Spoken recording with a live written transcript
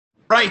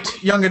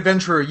Right, young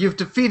adventurer, you've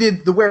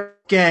defeated the Were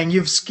Gang,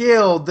 you've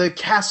scaled the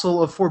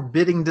castle of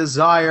forbidding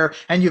desire,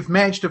 and you've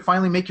managed to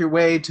finally make your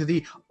way to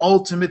the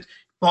ultimate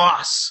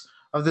boss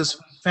of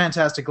this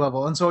fantastic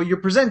level. And so you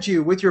present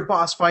you with your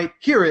boss fight.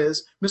 Here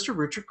is Mr.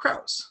 Richard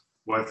Krause.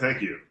 Why,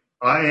 thank you.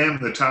 I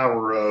am the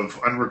Tower of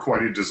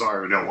Unrequited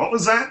Desire. Now, what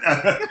was that?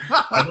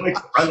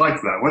 I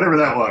liked that, whatever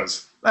that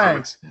was.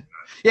 Thanks.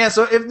 Yeah,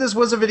 so if this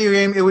was a video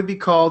game, it would be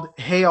called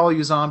Hey All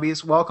You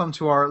Zombies. Welcome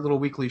to our little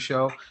weekly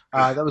show.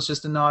 That was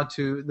just a nod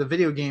to the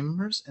video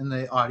gamers in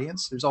the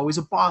audience. There's always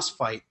a boss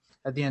fight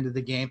at the end of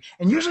the game.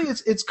 And usually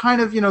it's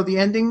kind of, the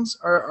endings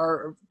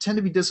are tend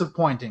to be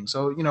disappointing.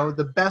 So,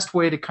 the best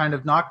way to kind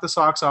of knock the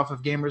socks off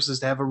of gamers is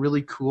to have a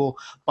really cool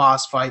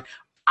boss fight.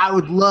 I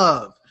would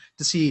love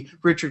to see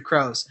Richard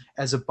Krause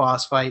as a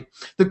boss fight.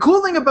 The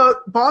cool thing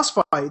about boss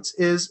fights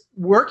is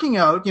working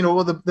out,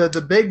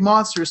 the big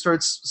monster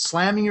starts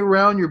slamming you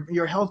around,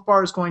 your health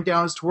bar is going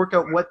down, is to work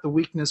out what the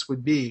weakness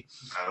would be.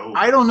 Oh.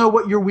 I don't know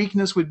what your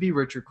weakness would be,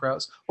 Richard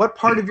Krause. What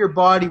part of your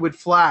body would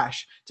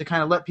flash to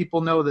kind of let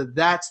people know that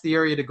that's the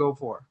area to go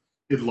for?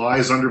 It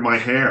lies under my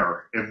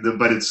hair,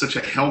 but it's such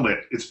a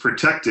helmet. It's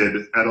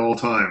protected at all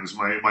times.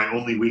 My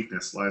only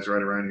weakness lies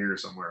right around here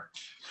somewhere.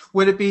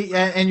 Would it be,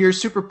 and your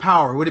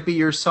superpower, would it be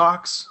your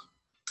socks?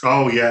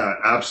 Oh, yeah,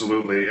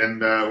 absolutely.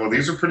 And, well,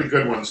 these are pretty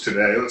good ones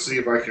today. Let's see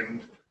if I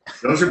can...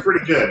 Those are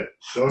pretty good.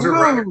 Those are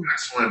rather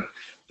excellent.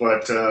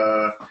 But,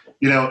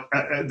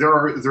 there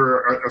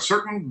are a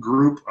certain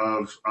group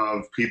of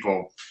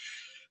people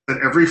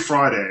that every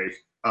Friday,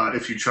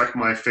 if you check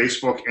my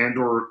Facebook and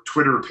or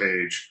Twitter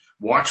page,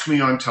 watch me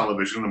on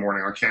television in the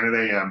morning on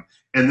Canada AM,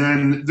 and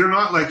then they're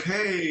not like,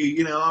 hey,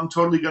 I'm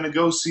totally going to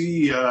go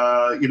see,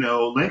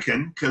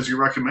 Lincoln because you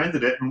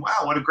recommended it, and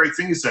wow, what a great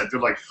thing you said. They're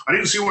like, I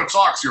didn't see what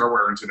socks you're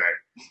wearing today,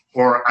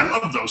 or I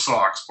love those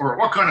socks, or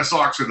what kind of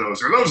socks are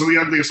those, or those are the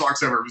ugliest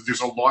socks ever.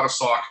 There's a lot of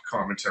sock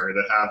commentary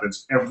that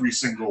happens every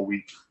single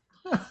week.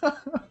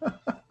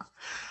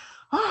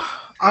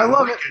 I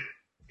love it.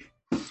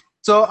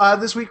 So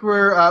this week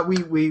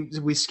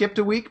we skipped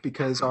a week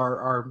because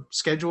our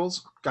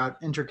schedules got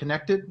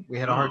interconnected. We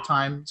had a hard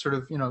time sort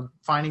of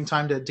finding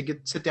time to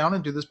sit down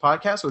and do this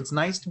podcast. So it's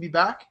nice to be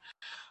back.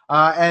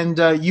 And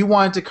you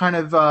wanted to kind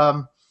of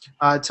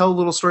tell a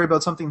little story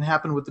about something that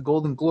happened with the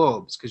Golden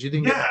Globes because you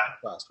didn't get that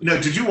last week.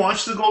 No, did you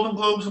watch the Golden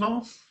Globes at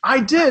all? I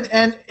did,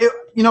 and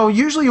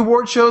usually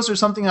award shows are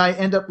something I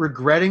end up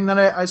regretting that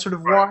I sort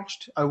of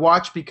watched. I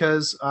watched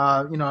because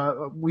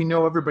we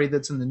know everybody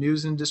that's in the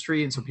news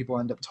industry, and so people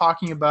end up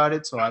talking about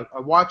it. So I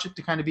watch it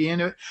to kind of be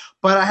into it.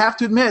 But I have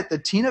to admit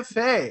that Tina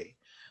Fey,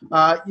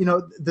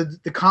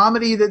 the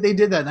comedy that they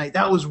did that night,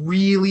 that was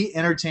really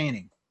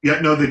entertaining. Yeah,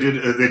 no, they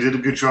did a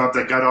good job.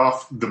 That got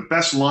off. The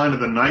best line of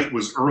the night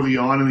was early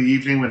on in the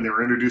evening when they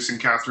were introducing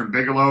Catherine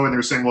Bigelow, and they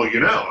were saying, well,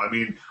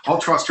 I'll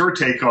trust her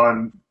take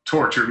on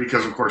torture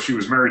because, of course, she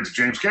was married to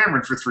James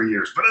Cameron for 3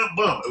 years. But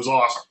boom, it was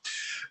awesome.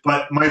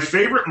 But my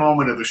favorite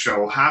moment of the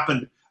show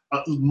happened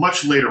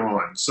much later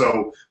on.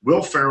 So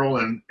Will Ferrell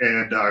and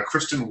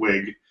Kristen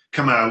Wiig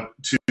come out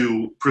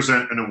to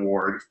present an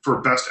award for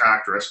Best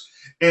Actress,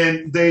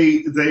 and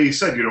they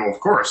said, of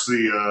course,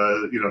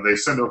 they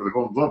send over the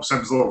Golden Globe,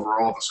 sends over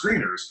all the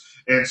screeners,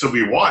 and so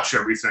we watch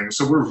everything.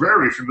 So we're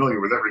very familiar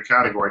with every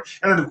category,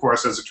 and then of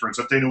course, as it turns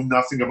out, they know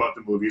nothing about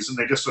the movies, and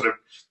they just sort of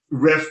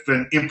riff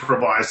and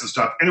improvise and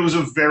stuff. And it was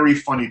a very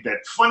funny bit,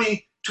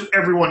 funny to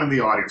everyone in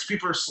the audience.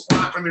 People are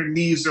slapping their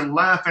knees, they're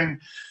laughing.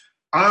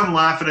 I'm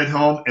laughing at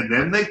home, and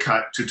then they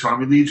cut to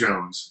Tommy Lee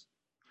Jones,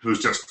 who's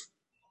just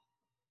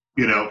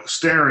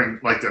staring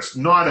like this,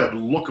 not a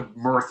look of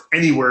mirth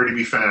anywhere to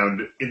be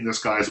found in this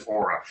guy's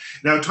aura.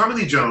 Now, Tommy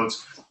Lee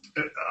Jones,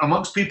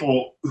 amongst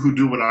people who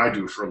do what I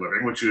do for a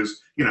living, which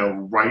is,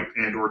 write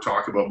and or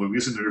talk about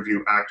movies and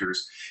interview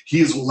actors,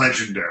 he is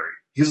legendary.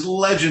 He's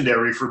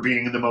legendary for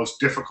being the most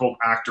difficult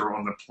actor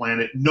on the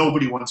planet.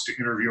 Nobody wants to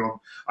interview him.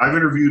 I've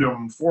interviewed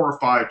him 4 or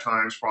 5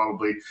 times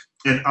probably,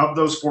 and of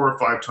those 4 or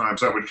 5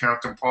 times, I would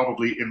count them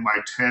probably in my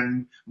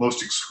 10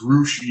 most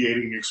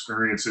excruciating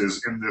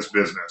experiences in this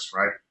business,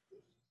 right?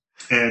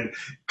 And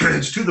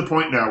it's to the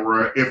point now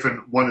where if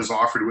one is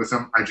offered with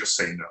him, I just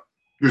say no.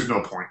 There's no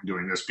point in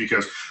doing this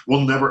because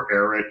we'll never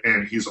air it,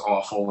 and he's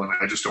awful, and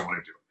I just don't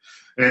want to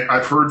do it. And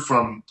I've heard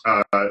from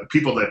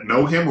people that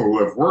know him or who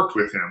have worked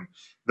with him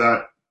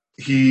that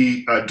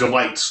he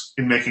delights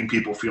in making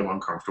people feel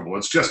uncomfortable.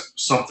 It's just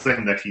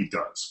something that he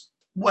does.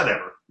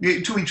 Whatever.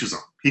 To each his own.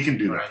 He can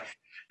do that.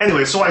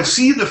 Anyway, so I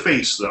see the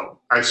face, though.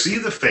 I see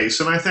the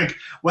face, and I think,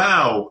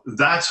 wow,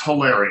 that's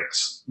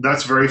hilarious.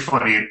 That's very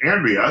funny. And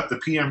Andrea, the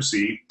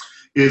PMC,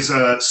 is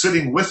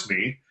sitting with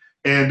me,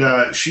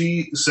 and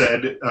she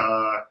said,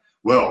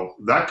 well,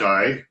 that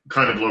guy,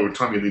 kind of low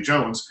Tommy Lee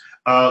Jones,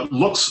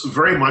 looks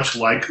very much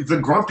like the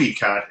Grumpy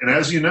Cat. And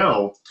as you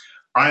know,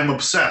 I'm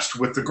obsessed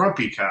with the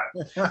Grumpy Cat.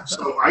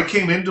 So I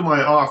came into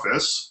my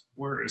office.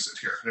 Where is it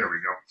here? There we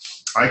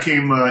go. I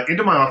came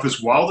into my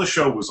office while the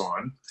show was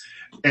on.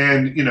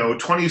 And,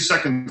 20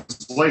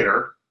 seconds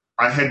later,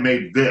 I had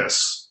made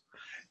this.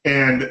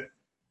 And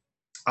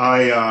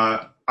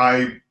I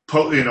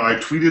I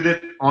tweeted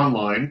it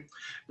online.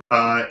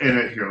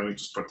 Here, let me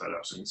just put that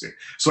up so you can see.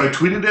 So I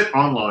tweeted it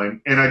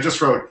online, and I just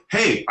wrote,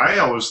 "Hey, I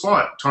always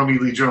thought Tommy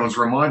Lee Jones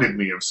reminded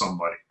me of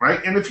somebody,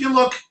 right?" And if you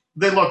look,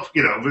 they look,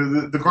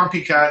 the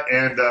Grumpy Cat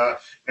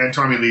and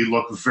Tommy Lee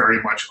look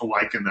very much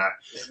alike in that.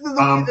 The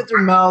way that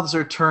their mouths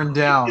are turned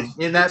down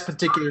in that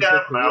particular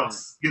picture.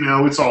 Mouths,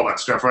 it's all that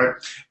stuff, right?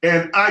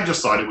 And I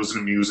just thought it was an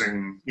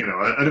amusing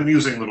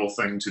little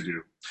thing to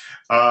do.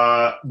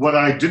 What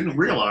I didn't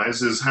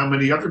realize is how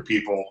many other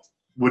people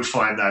would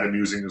find that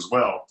amusing as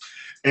well.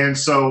 And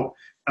so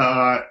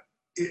I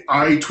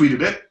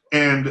tweeted it,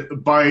 and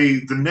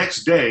by the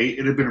next day,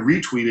 it had been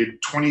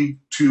retweeted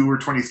 2,200 or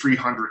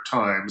 2,300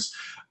 times.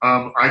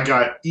 I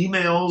got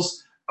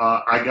emails.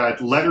 I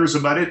got letters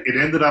about it.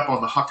 It ended up on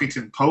the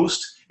Huffington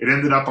Post. It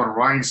ended up on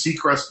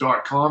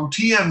RyanSeacrest.com.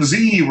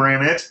 TMZ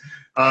ran it.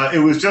 It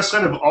was just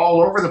sort of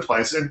all over the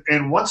place.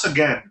 And once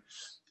again,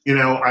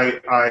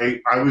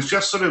 I was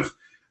just sort of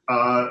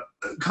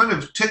kind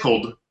of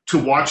tickled to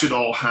watch it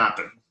all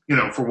happen,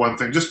 for one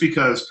thing, just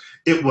because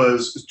it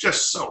was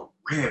just so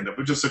random. It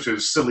was just such a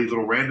silly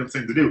little random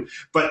thing to do.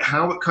 But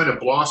how it kind of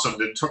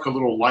blossomed and took a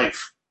little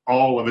life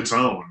all of its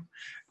own.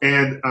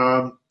 And,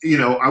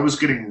 I was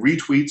getting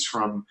retweets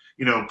from,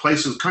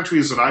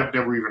 countries that I've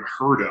never even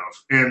heard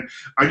of. And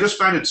I just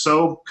found it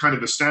so kind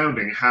of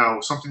astounding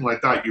how something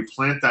like that, you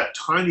plant that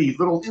tiny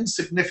little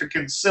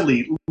insignificant,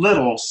 silly,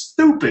 little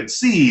stupid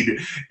seed,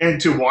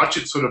 and to watch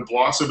it sort of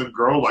blossom and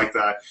grow like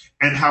that,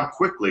 and how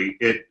quickly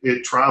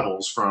it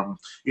travels from,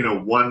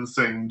 one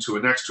thing to the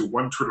next, to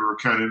one Twitter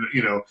account, and,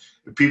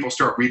 people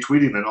start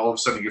retweeting, and all of a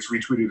sudden it gets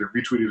retweeted and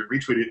retweeted and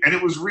retweeted. And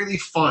it was really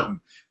fun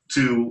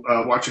to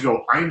watch it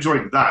go. I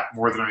enjoyed that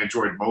more than I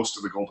enjoyed most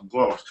of the Golden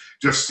Globes,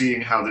 just seeing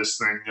how this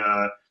thing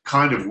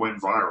kind of went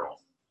viral.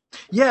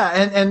 Yeah,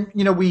 and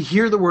we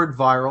hear the word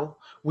viral.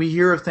 We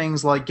hear of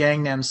things like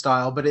Gangnam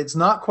Style, but it's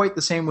not quite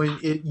the same when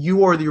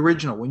you are the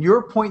original. When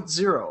you're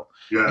 0.0,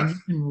 yeah, and you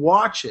can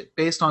watch it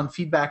based on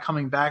feedback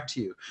coming back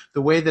to you,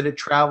 the way that it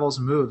travels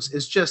and moves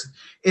is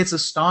it's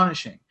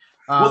astonishing.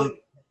 Well,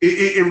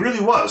 it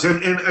really was.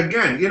 And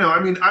again,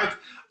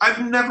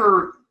 I've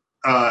never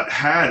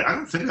I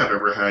don't think I've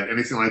ever had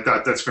anything like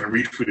that that's been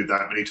retweeted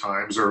that many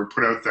times or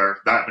put out there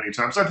that many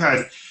times. I've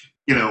had,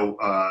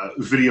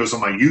 videos on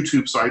my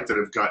YouTube site that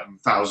have gotten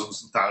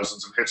thousands and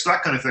thousands of hits,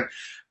 that kind of thing.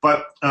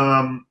 But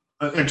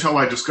until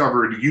I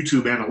discovered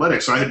YouTube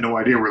analytics, I had no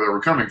idea where they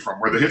were coming from,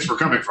 where the hits were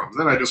coming from.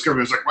 Then I discovered,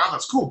 it was like, wow,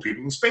 that's cool.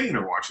 People in Spain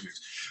are watching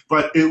these.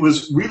 But it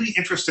was really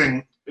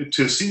interesting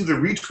to see the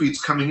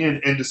retweets coming in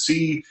and to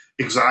see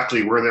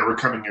exactly where they were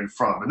coming in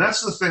from. And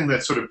that's the thing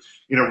that sort of,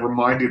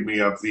 reminded me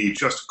of the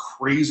just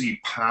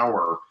crazy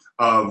power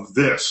of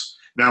this.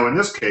 Now, in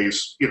this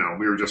case, we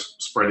were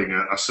just spreading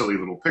a silly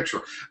little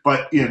picture.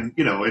 But in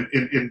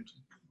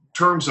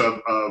terms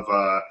of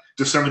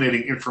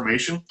disseminating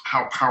information,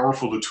 how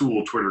powerful the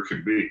tool Twitter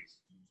can be.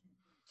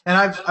 And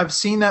I've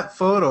seen that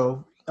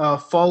photo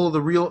follow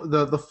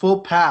the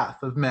full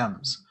path of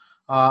memes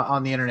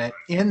on the internet.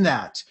 In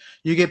that,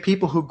 you get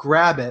people who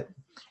grab it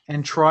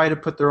and try to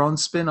put their own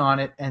spin on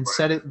it and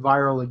set it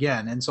viral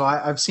again. And so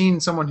I've seen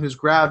someone who's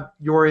grabbed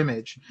your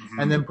image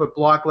and then put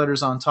block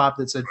letters on top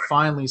that said,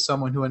 "Finally,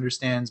 someone who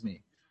understands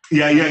me."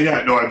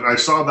 Yeah. No, I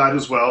saw that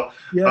as well.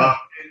 Yeah.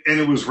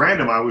 And it was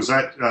random. I was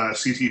at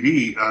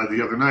CTV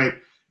the other night,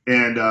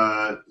 and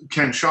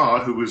Ken Shaw,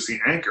 who was the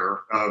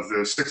anchor of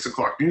the 6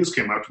 o'clock news,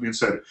 came up to me and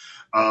said,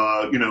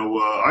 I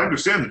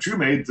understand that you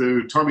made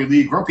the Tommy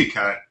Lee Grumpy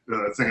Cat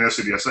thing. And I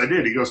said, yes, I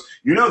did. He goes,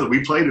 that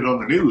we played it on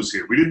the news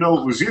here. We didn't know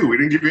it was you. We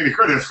didn't give you any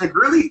credit. I'm like,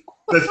 really?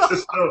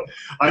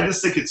 I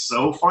just think it's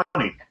so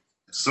funny.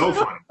 So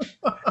funny.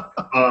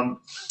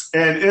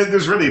 And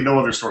there's really no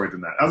other story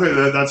than that. Other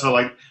than that's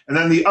and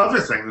then the other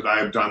thing that I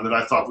have done that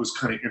I thought was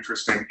kind of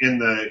interesting in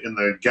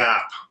the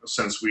gap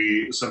since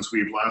we've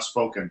last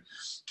spoken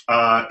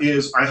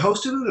is I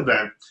hosted an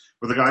event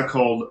with a guy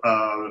called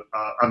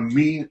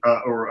Emil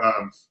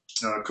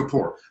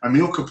Kapoor.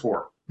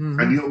 Mm-hmm.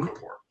 Anil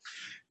Kapoor.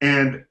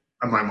 And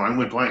my mind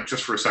went blank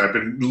just for a second. I've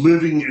been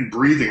living and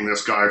breathing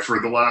this guy for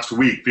the last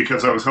week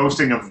because I was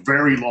hosting a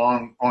very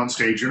long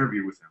on-stage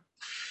interview with him.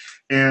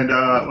 And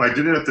I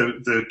did it at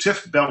the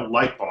Tiff Bell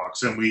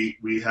Lightbox, and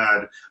we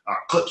had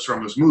clips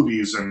from his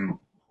movies, and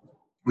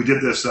we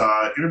did this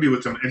interview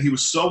with him, and he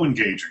was so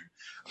engaging.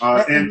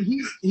 And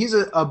he's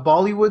a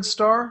Bollywood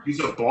star? He's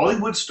a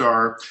Bollywood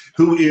star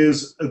who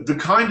is the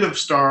kind of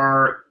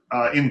star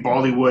in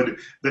Bollywood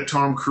that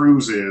Tom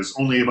Cruise is,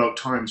 only about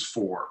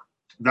 ×4.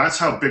 That's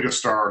how big a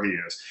star he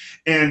is.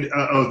 And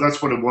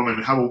that's what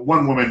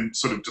one woman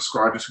sort of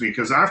described it to me,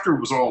 because after it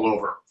was all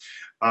over,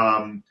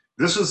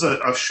 this is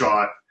a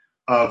shot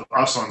of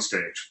us on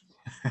stage.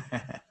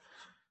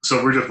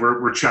 So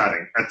we're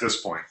chatting at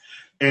this point.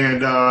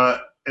 And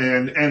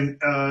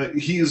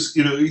he's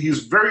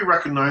very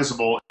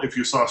recognizable if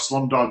you saw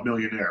Slumdog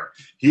Millionaire.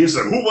 He is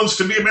Who Wants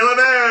to Be a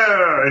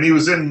Millionaire? And he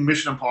was in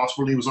Mission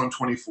Impossible, and he was on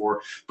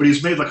 24, but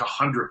he's made like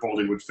 100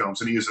 Bollywood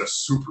films, and he is a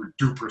super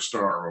duper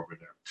star over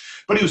there.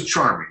 But he was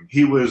charming.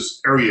 He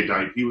was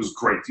erudite. He was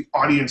great. The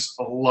audience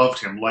loved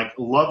him,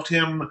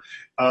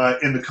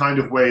 in the kind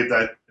of way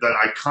that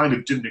I kind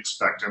of didn't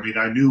expect. I mean,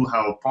 I knew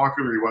how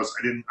popular he was.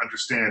 I didn't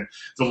understand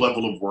the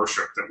level of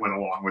worship that went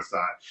along with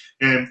that.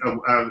 And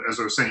as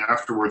I was saying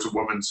afterwards, a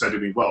woman said to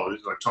me, well,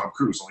 it's like Tom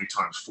Cruise, only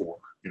times 4,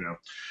 you know.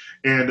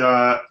 And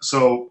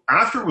so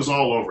after it was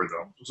all over,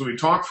 though, so we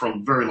talked for a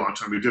very long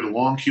time. We did a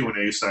long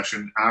Q&A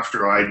session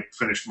after I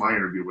finished my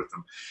interview with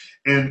him.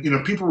 And, you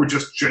know, people were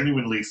just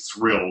genuinely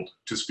thrilled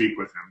to speak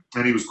with him.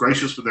 And he was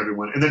gracious with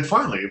everyone. And then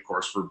finally, of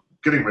course, we're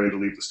getting ready to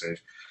leave the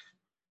stage.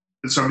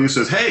 And somebody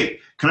says, hey,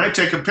 can I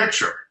take a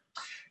picture?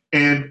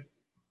 And,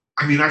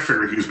 I mean, I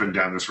figure he's been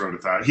down this road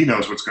with that. He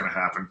knows what's going to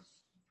happen.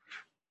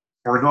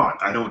 Or not,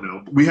 I don't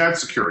know. We had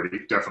security,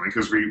 definitely,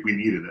 because we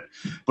needed it.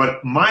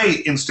 But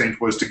my instinct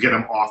was to get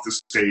him off the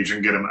stage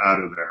and get him out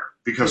of there,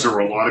 because there were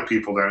a lot of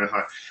people there.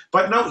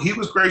 But no, he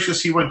was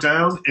gracious. He went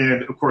down,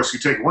 and of course, you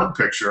take one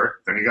picture,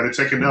 then you got to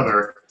take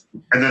another,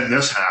 and then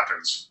this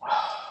happens.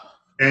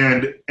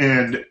 And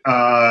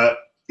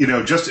you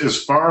know, just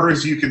as far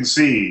as you can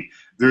see,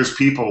 there's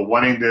people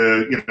wanting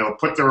to, you know,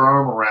 put their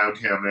arm around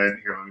him, and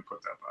here, let me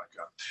put that back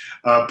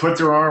up. Put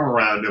their arm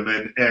around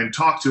him and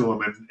talk to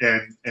him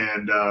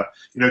and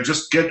you know,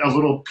 just get a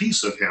little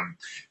piece of him.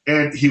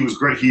 And he was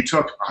great. He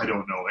took, I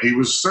don't know, he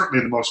was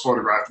certainly the most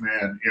photographed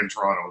man in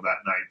Toronto that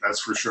night,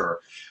 that's for sure.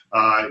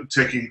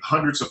 Taking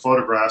hundreds of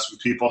photographs with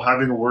people,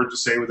 having a word to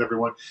say with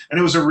everyone. And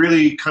it was a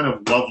really kind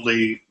of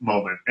lovely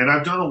moment. And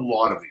I've done a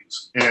lot of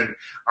these. And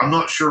I'm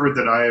not sure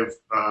that I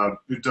have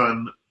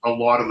done a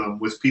lot of them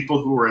with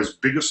people who are as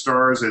big a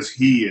stars as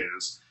he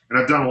is. And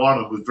I've done a lot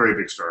of them with very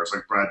big stars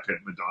like Brad Pitt,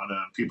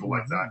 Madonna, and people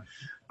like that.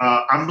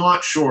 I'm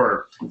not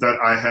sure that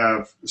I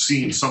have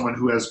seen someone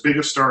who as big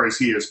a star as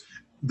he is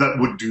that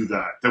would do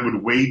that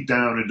would wade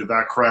down into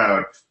that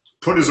crowd,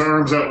 put his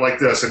arms out like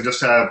this, and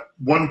just have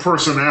one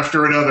person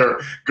after another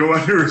go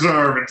under his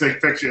arm and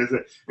take pictures.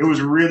 It was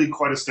really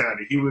quite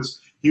astounding. He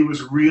was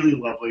really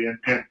lovely and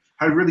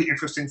had really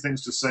interesting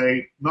things to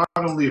say, not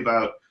only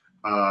about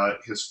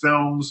his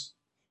films,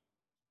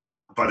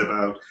 but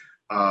about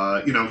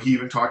you know, he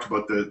even talked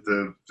about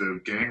the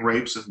gang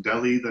rapes in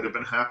Delhi that have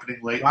been happening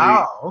lately.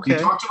 Wow, okay. He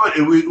talked about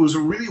it. It was a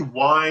really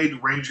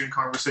wide-ranging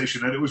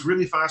conversation, and it was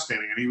really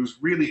fascinating, and he was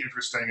really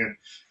interesting. And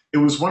it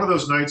was one of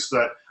those nights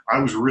that I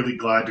was really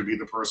glad to be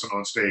the person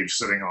on stage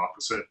sitting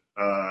opposite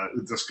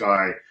this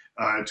guy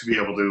to be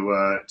able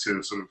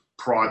to sort of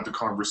prod the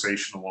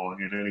conversation along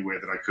in any way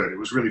that I could. It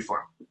was really fun.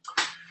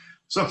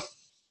 So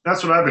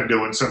that's what I've been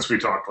doing since we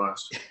talked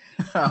last.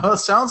 Well, it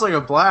sounds like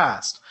a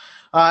blast.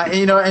 And,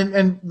 you know,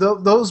 and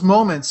those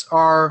moments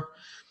are,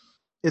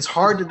 it's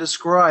hard to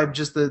describe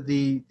just the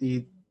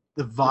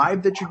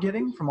vibe that you're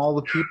getting from all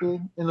the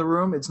people in the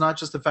room. It's not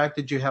just the fact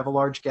that you have a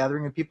large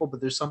gathering of people, but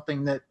there's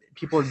something that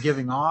people are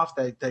giving off,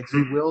 that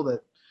goodwill,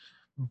 that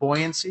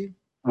buoyancy.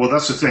 Well,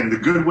 that's the thing. The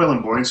goodwill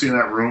and buoyancy in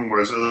that room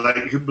was like,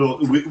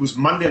 it was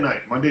Monday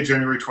night, Monday,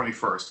 January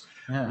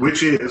 21st,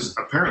 which is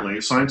apparently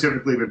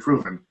scientifically been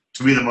proven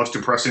to be the most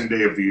depressing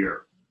day of the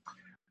year.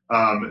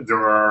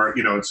 There are,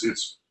 you know,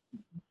 it's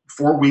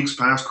 4 weeks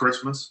past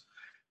Christmas.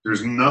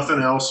 There's nothing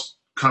else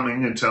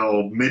coming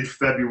until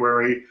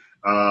mid-February.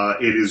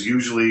 It is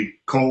usually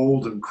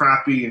cold and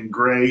crappy and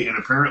gray, and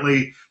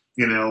apparently,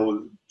 you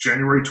know,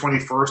 January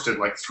 21st at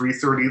like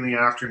 3:30 in the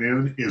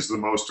afternoon is the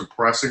most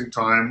depressing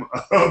time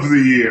of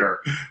the year,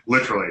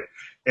 literally.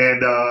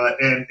 And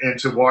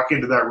to walk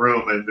into that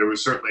room, and there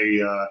was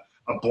certainly a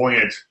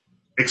buoyant,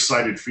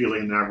 excited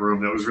feeling in that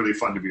room that was really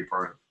fun to be a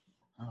part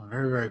of. Oh,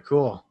 very, very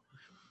cool.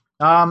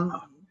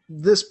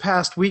 This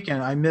past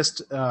weekend, I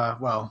missed,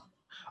 well,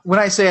 when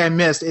I say I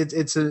missed,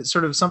 it's a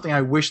sort of something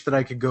I wish that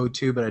I could go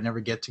to, but I never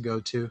get to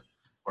go to.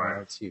 Right.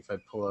 Let's see if I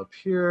pull up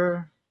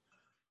here.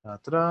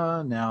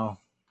 Da-da-da. Now,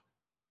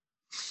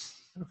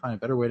 I'm going to find a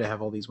better way to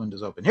have all these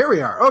windows open. Here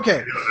we are. Okay.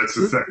 Yeah, that's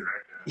the second,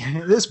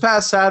 right? This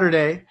past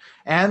Saturday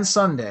and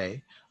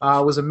Sunday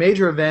was a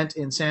major event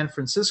in San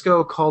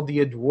Francisco called the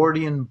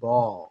Edwardian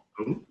Ball.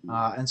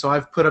 And so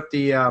I've put up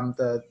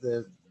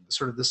the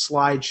sort of the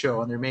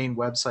slideshow on their main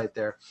website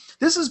there.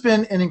 This has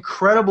been an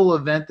incredible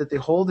event that they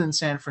hold in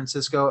San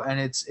Francisco, and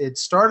it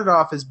started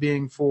off as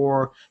being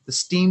for the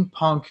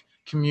steampunk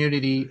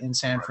community in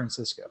San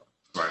Francisco.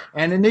 Right.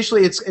 And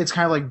initially, it's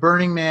kind of like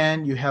Burning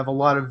Man. You have a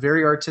lot of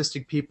very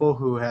artistic people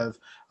who have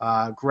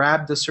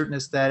grabbed a certain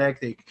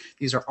aesthetic.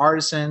 These are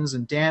artisans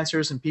and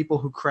dancers and people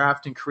who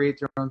craft and create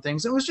their own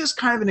things. It was just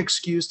kind of an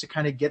excuse to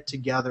kind of get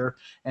together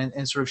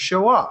and sort of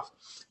show off.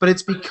 But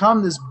it's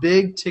become this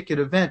big ticket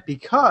event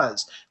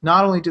because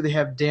not only do they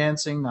have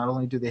dancing, not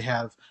only do they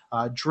have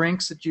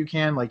drinks that you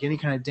can, like any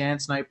kind of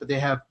dance night, but they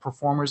have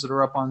performers that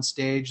are up on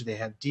stage, they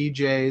have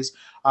DJs,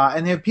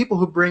 and they have people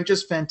who bring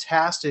just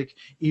fantastic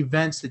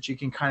events that you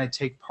can kind of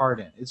take part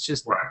in. It's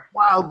just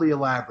wildly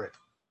elaborate.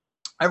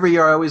 Every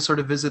year I always sort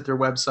of visit their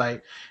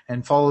website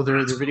and follow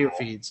their video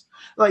feeds.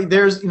 Like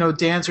there's, you know,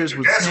 dancers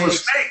with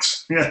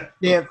snakes. Yeah.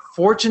 They have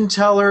fortune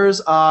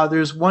tellers.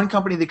 There's one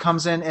company that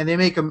comes in and they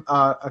make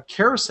a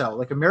carousel,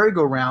 like a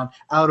merry-go-round,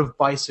 out of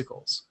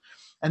bicycles.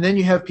 And then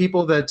you have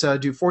people that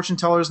do fortune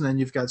tellers, and then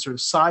you've got sort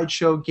of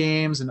sideshow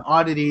games and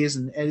oddities,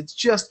 and it's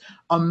just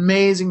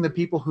amazing the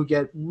people who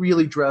get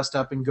really dressed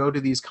up and go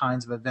to these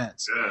kinds of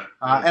events.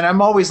 Yeah. And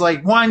I'm always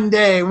like, one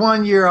day,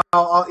 one year,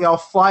 I'll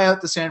fly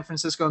out to San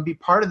Francisco and be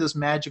part of this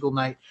magical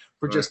night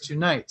for just 2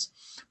 nights.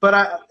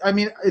 But I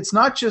mean, it's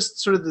not just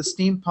sort of the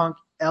steampunk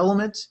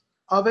element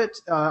of it.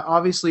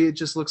 Obviously, it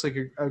just looks like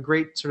a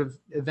great sort of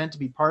event to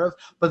be part of.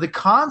 But the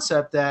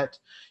concept that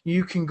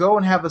you can go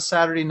and have a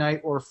Saturday night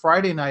or a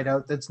Friday night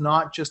out that's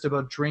not just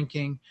about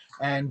drinking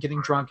and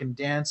getting drunk and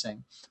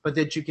dancing, but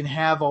that you can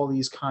have all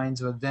these kinds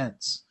of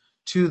events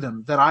to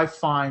them that I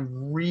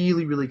find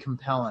really, really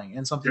compelling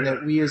and something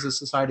that we as a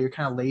society are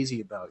kind of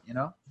lazy about, you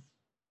know?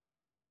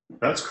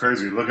 That's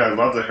crazy. Look, I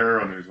love the hair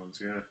on these ones,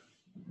 yeah.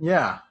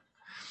 Yeah.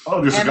 Oh,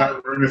 there's a guy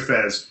wearing a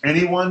fez.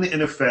 Anyone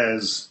in a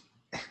fez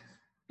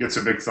gets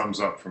a big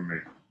thumbs up from me.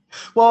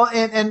 Well,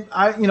 and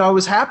I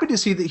was happy to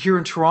see that here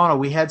in Toronto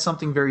we had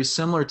something very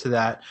similar to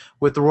that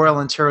with the Royal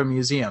Ontario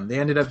Museum. They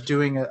ended up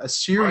doing a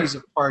series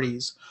of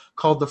parties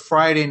called the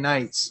Friday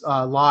Nights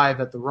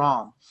Live at the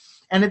ROM.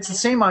 And it's the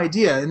same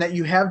idea in that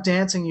you have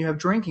dancing, you have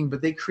drinking,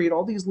 but they create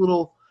all these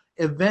little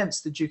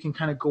events that you can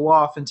kind of go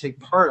off and take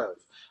part of.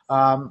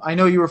 I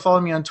know you were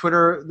following me on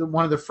Twitter.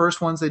 One of the first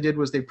ones they did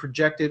was they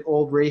projected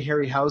old Ray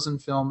Harryhausen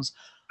films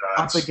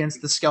up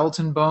against the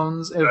skeleton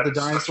bones of the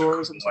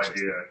dinosaurs. Such a cool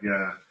idea,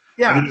 yeah.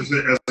 Yeah. I mean, as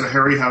a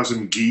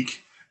Harryhausen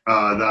geek,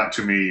 that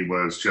to me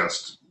was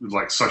just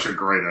like such a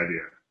great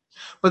idea.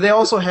 But they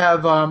also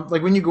have,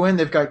 like when you go in,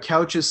 they've got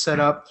couches set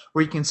up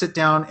where you can sit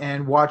down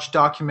and watch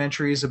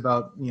documentaries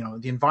about,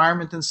 the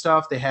environment and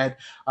stuff. They had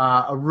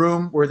a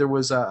room where there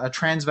was a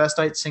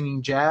transvestite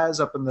singing jazz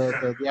up in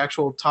the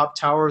actual top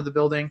tower of the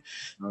building.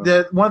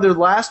 One of their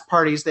last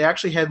parties, they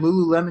actually had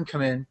Lululemon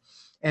come in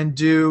and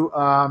do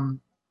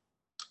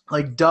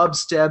like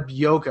dubstep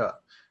yoga.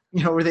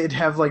 Where they'd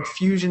have like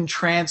fusion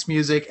trance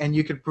music and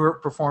you could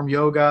perform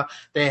yoga.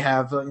 They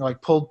have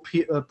like pulled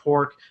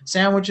pork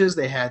sandwiches.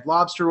 They had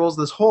lobster rolls.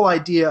 This whole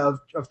idea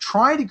of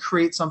trying to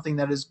create something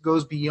that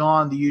goes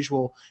beyond the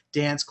usual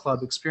dance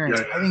club experience.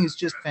 I think it's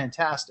just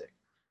fantastic.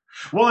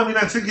 Well, I mean,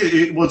 I think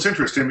it's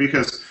interesting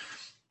because,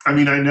 I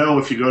mean, I know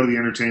if you go to the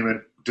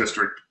entertainment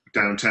district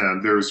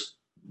downtown, there's,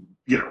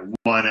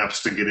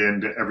 lineups to get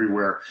into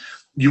everywhere.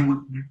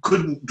 You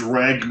couldn't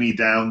drag me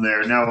down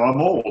there. Now I'm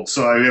old,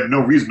 so I have no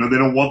reason. They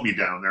don't want me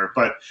down there.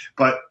 But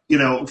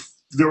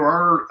there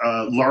are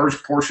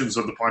large portions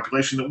of the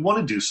population that want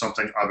to do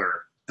something other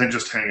than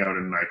just hang out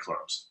in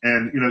nightclubs.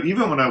 And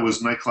even when I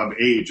was nightclub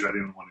age, I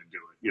didn't want to do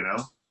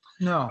it.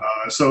 No.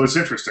 So it's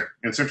interesting.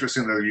 It's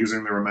interesting that they're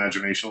using their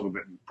imagination a little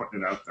bit and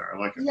putting it out there. I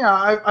like it.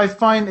 Yeah, I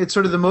find it's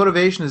sort of the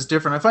motivation is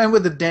different. I find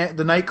with the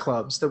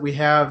nightclubs that we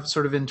have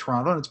sort of in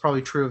Toronto, and it's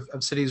probably true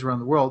of cities around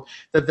the world,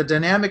 that the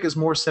dynamic is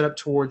more set up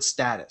towards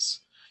status.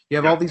 You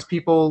have all these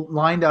people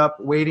lined up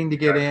waiting to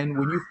get in.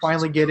 When you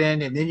finally get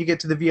in and then you get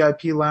to the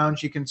VIP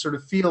lounge, you can sort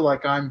of feel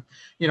like I'm,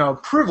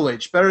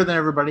 privileged, better than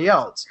everybody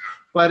else.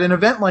 But an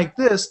event like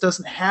this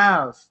doesn't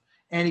have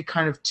any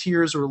kind of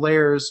tiers or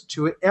layers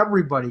to it.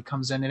 Everybody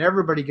comes in and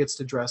everybody gets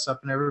to dress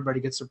up and everybody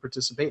gets to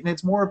participate. And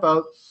it's more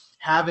about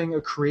having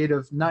a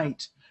creative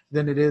night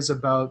than it is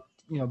about,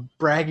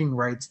 bragging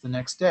rights the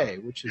next day,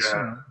 which is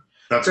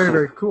that's very, cool.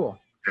 very cool.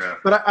 Yeah.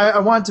 But I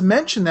wanted to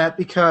mention that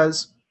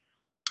because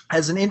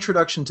as an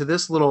introduction to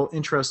this little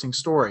interesting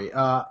story,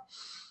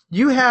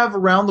 you have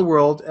around the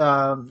world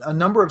a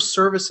number of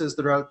services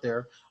that are out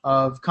there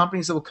of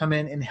companies that will come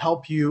in and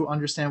help you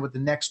understand what the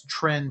next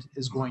trend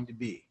is going to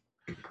be.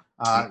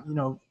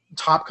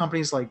 Top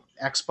companies like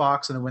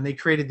Xbox, and when they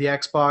created the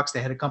Xbox,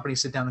 they had a company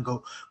sit down and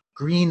go,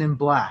 green and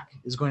black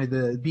is going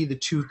to be the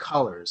 2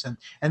 colors.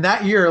 And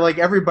that year, like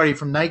everybody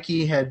from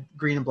Nike had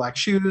green and black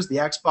shoes, the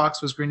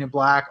Xbox was green and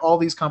black. All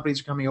these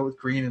companies are coming out with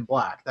green and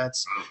black.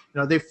 That's,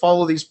 they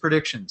follow these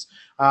predictions.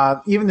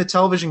 Even the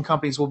television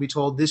companies will be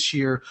told this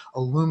year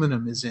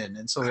aluminum is in,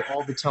 and so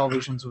all the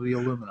televisions will be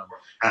aluminum.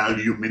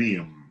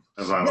 Aluminium,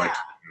 as I like to.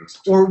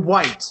 Or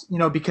white,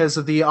 because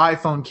of the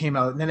iPhone came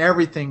out, and then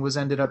everything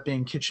ended up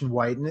being kitchen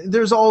white. And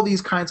there's all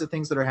these kinds of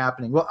things that are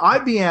happening. Well,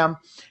 IBM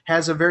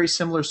has a very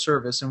similar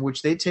service in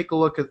which they take a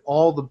look at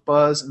all the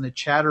buzz and the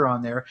chatter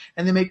on there,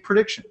 and they make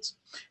predictions.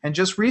 And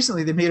just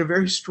recently, they made a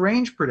very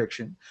strange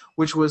prediction,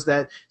 which was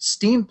that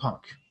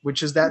steampunk,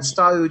 which is that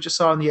style we just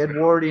saw in the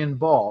Edwardian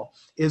Ball,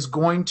 is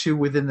going to,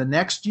 within the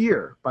next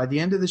year, by the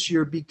end of this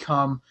year,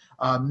 become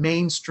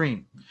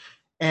mainstream.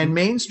 And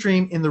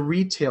mainstream in the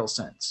retail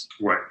sense.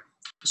 Right.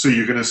 So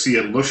you're going to see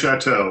at Le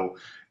Chateau,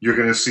 you're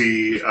going to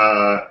see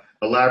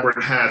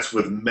elaborate hats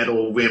with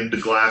metal rimmed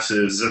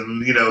glasses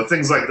and,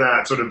 things like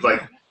that, sort of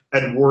like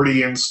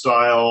Edwardian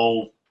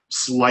style,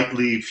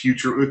 slightly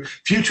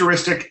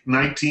futuristic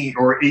 19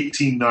 or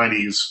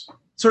 1890s.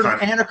 Sort of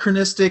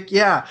anachronistic,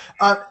 yeah.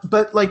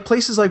 But like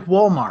places like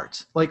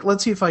Walmart, like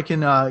let's see if I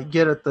can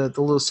get at the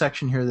little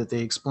section here that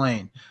they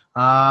explain.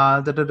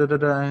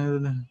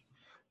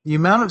 The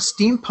amount of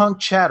steampunk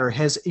chatter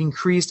has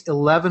increased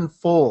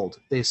 11-fold,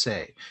 they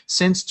say.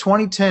 Since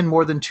 2010,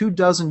 more than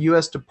 24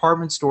 U.S.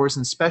 department stores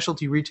and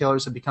specialty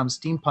retailers have become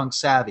steampunk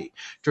savvy.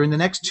 During the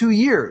next 2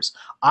 years,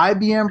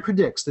 IBM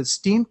predicts that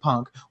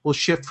steampunk will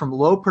shift from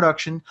low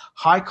production,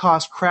 high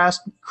cost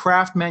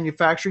craft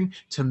manufacturing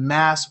to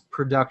mass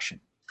production.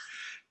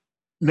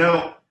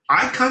 Now,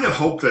 I kind of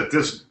hope that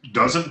this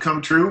doesn't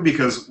come true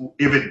because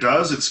if it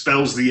does, it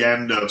spells the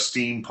end of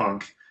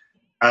steampunk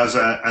as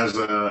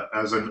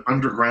an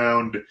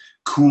underground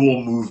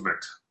cool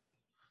movement.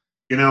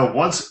 You know,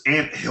 once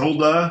Aunt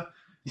Hilda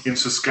in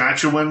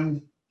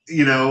Saskatchewan,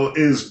 you know,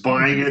 is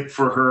buying it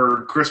for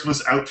her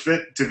Christmas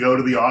outfit to go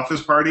to the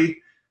office party,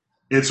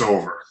 it's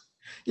over.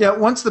 Yeah,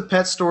 once the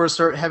pet stores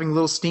start having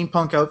little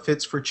steampunk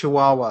outfits for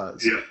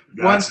chihuahuas, Yeah,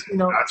 once you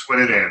know, that's when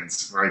it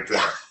ends right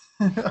there.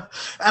 and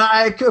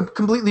I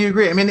completely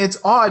agree. I mean, it's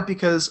odd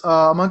because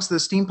amongst the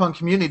steampunk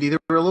community, they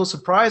were a little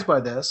surprised by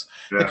this.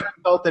 They Yeah. kind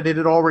of felt that it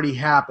had already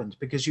happened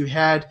because you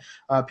had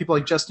people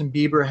like Justin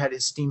Bieber had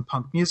his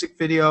steampunk music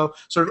video.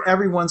 Sort of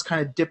everyone's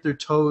kind of dipped their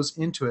toes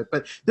into it.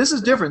 But this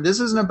is different. This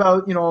isn't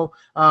about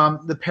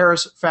the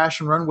Paris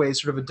fashion runway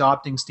sort of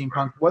adopting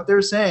steampunk. What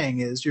they're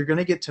saying is you're going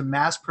to get to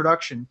mass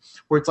production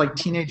where it's like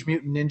Teenage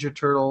Mutant Ninja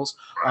Turtles,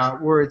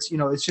 where it's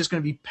just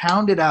going to be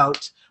pounded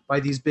out by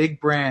these big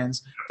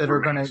brands that are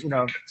going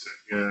to,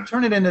 Yeah.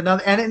 turn it into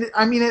another. And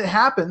it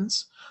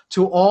happens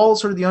to all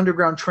sort of the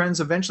underground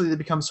trends. Eventually, they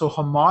become so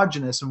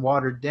homogenous and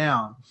watered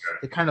down,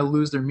 they kind of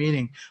lose their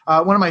meaning.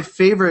 One of my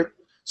favorite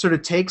sort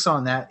of takes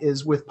on that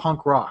is with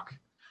punk rock.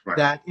 Right.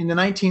 That in the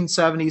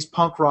 1970s,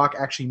 punk rock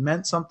actually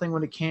meant something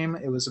when it came.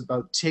 It was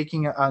about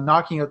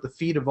knocking out the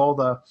feet of all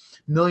the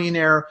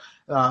millionaire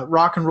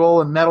rock and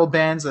roll and metal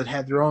bands that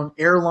had their own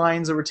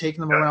airlines that were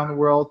taking them around the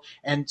world,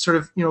 and sort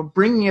of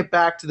bringing it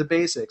back to the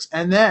basics.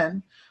 And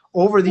then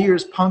over the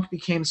years, punk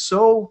became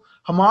so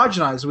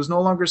homogenized; it was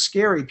no longer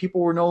scary. People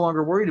were no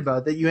longer worried about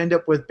it, that you end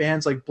up with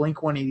bands like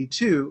Blink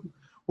 182,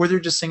 where they're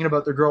just singing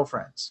about their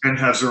girlfriends. And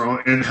have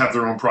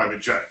their own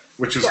private jet,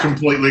 which is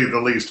completely the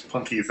least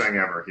punky thing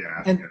ever.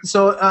 Yeah. And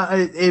so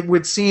it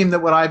would seem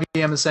that what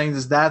IBM is saying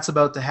is that's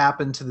about to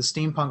happen to the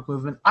steampunk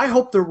movement. I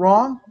hope they're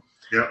wrong.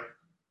 Yeah.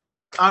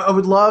 I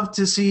would love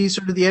to see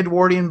sort of the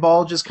Edwardian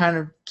ball just kind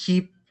of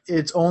keep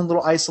its own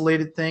little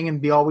isolated thing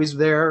and be always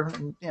there.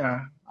 And,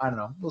 I don't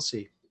know. We'll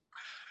see.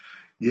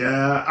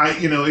 Yeah,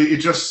 it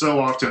just so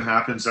often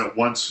happens that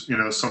once,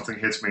 something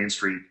hits Main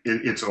Street,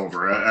 it's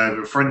over. I have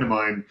a friend of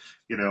mine,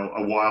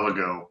 a while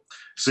ago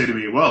say to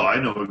me, well, I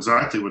know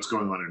exactly what's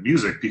going on in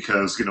music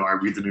because, I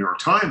read the New York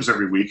Times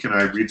every week and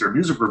I read their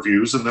music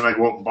reviews and then I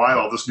go out and buy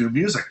all this new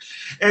music.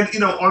 And,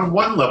 on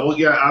one level,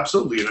 yeah,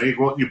 absolutely. You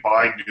go out and you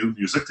buy new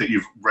music that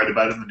you've read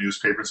about in the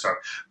newspaper and stuff.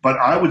 But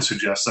I would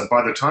suggest that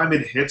by the time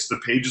it hits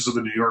the pages of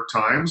the New York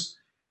Times,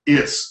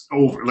 it's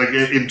over. Like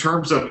in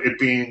terms of it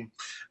being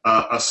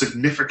a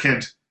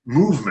significant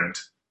movement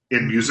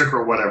in music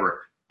or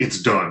whatever,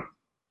 it's done.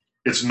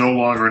 It's no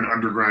longer an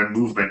underground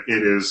movement.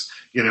 It is,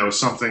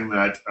 something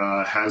that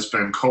has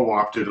been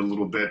co-opted a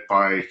little bit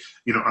by,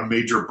 a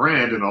major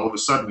brand, and all of a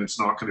sudden it's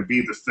not going to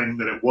be the thing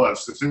that it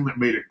was. The thing that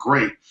made it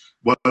great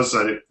was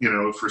that it,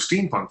 for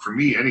steampunk, for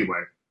me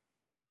anyway,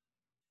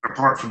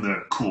 apart from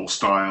the cool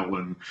style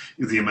and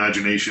the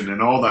imagination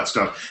and all that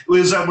stuff,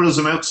 was that it was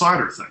an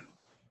outsider thing.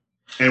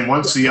 And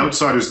once the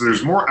outsiders,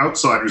 there's more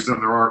outsiders than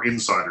there are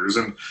insiders.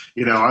 And,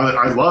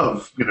 I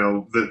love,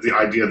 the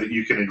idea that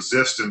you can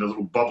exist in a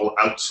little bubble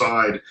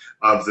outside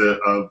of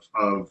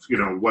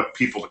what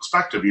people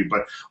expect of you.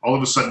 But all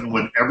of a sudden,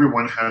 when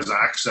everyone has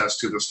access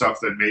to the stuff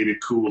that made it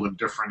cool and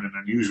different and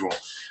unusual,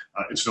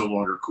 it's no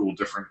longer cool,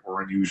 different,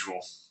 or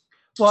unusual.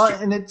 Well,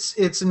 and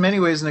it's in many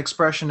ways an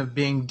expression of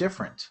being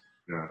different.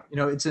 Yeah.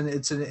 It's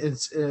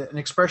an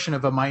expression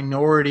of a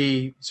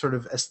minority sort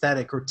of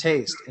aesthetic or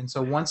taste, and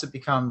so once it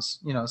becomes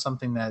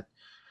something that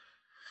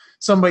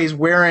somebody's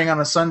wearing on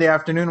a Sunday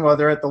afternoon while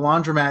they're at the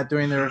laundromat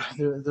doing their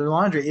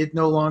laundry, it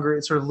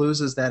sort of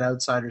loses that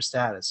outsider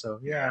status. So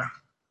yeah.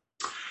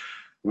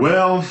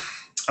 Well,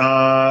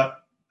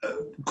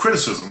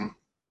 criticism,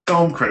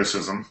 film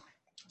criticism,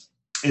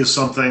 is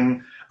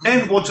something,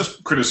 and well,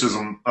 just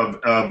criticism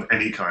of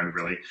any kind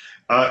really,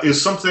 is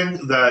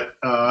something that.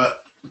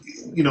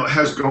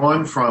 Has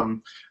gone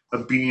from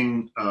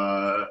being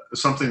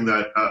something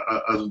that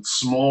a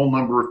small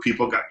number of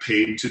people got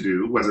paid to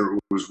do, whether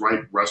it was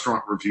write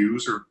restaurant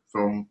reviews or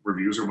film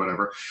reviews or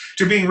whatever,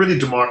 to being really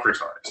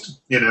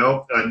democratized.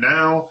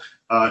 Now,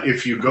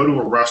 if you go to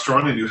a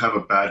restaurant and you have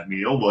a bad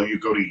meal, well, you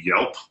go to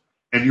Yelp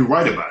and you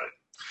write about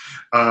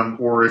it.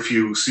 Or if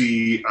you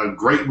see a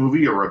great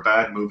movie or a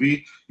bad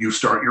movie, you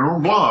start your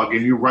own blog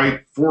and you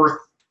write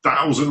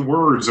 4,000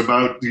 words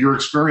about your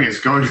experience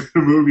going to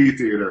the movie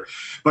theater.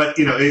 But,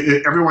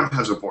 everyone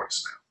has a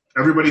voice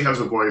now. Everybody has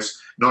a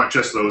voice, not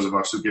just those of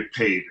us who get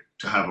paid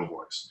to have a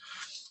voice.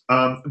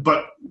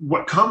 But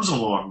what comes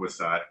along with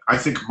that, I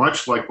think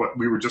much like what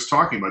we were just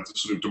talking about, the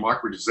sort of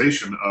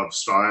democratization of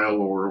style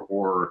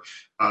or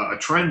a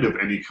trend of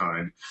any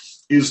kind,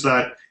 is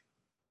that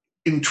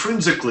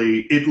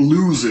intrinsically it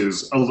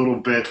loses a little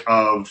bit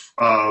of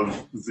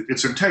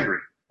its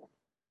integrity.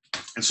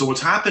 And so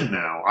what's happened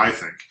now, I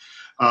think,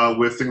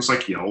 with things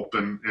like Yelp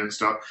and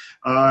stuff,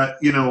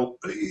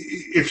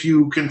 if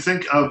you can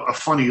think of a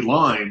funny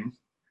line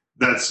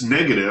that's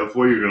negative,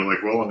 well, you're going to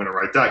like, well, I'm going to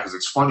write that because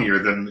it's funnier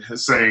than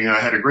saying I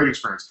had a great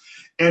experience.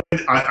 And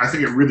I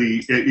think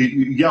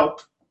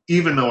Yelp,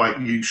 even though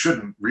you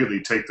shouldn't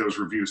really take those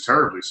reviews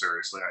terribly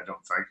seriously, I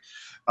don't think.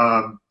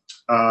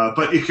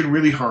 But it can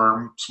really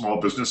harm small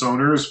business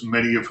owners,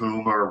 many of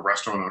whom are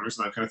restaurant owners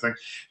and that kind of thing.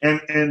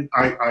 And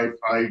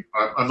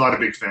I'm not a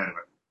big fan of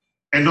it.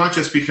 And not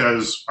just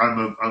because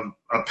I'm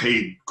a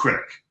paid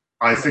critic.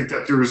 I think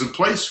that there is a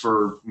place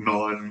for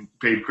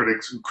non-paid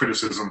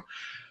criticism,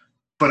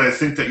 but I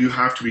think that you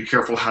have to be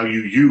careful how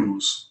you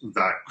use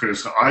that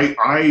criticism.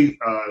 I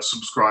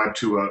subscribe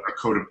to a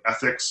code of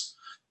ethics,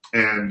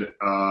 and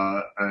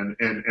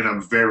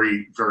I'm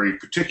very, very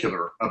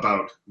particular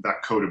about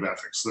that code of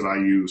ethics that I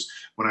use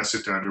when I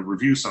sit down to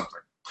review something.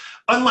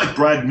 Unlike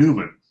Brad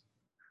Newman,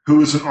 who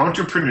is an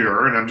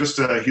entrepreneur, and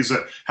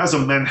has a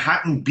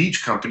Manhattan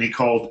Beach company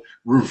called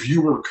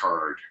Reviewer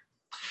Card,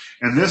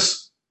 and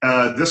this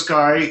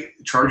guy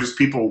charges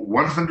people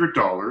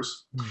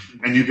 $100,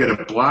 and you get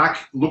a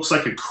black, looks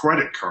like a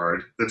credit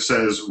card that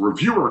says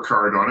Reviewer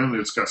Card on it, and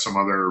it's got some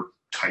other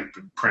type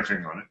and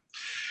printing on it,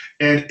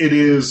 and it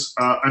is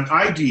an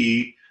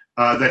ID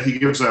that he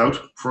gives out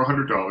for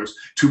 $100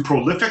 to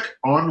prolific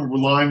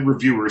online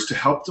reviewers to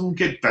help them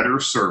get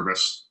better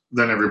service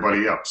than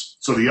everybody else.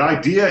 So the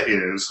idea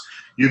is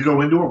you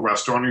go into a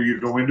restaurant or you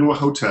go into a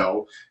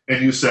hotel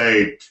and you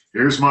say,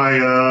 here's my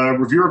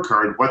reviewer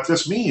card. What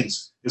this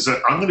means is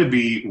that I'm going to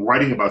be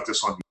writing about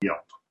this on Yelp.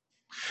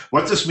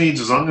 What this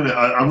means is I'm going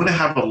to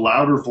have a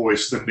louder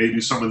voice than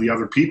maybe some of the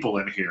other people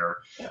in here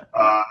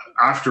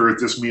after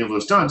this meal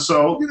is done.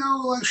 So,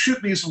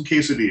 shoot me some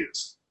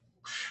quesadillas.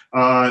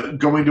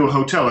 Going to a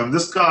hotel. And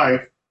this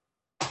guy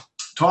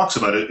talks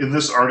about it in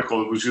this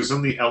article, which is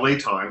in the LA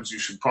Times. You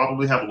should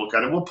probably have a look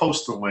at it. We'll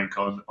post the link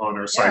on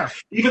our site. Yeah.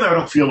 Even though I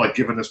don't feel like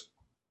giving this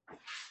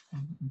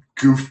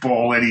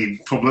goofball any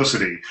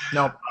publicity.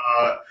 No.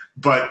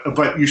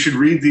 But you should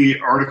read the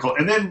article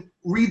and then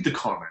read the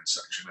comments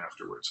section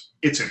afterwards.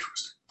 It's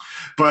interesting.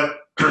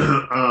 But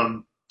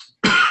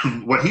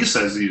what he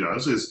says he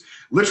does is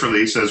literally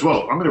he says,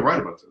 well, I'm going to write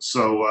about this.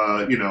 So,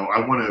 I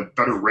want a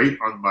better rate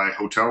on my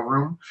hotel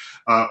room,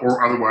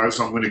 or otherwise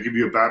I'm going to give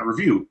you a bad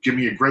review. Give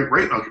me a great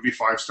rate and I'll give you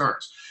 5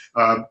 stars.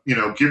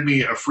 Give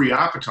me a free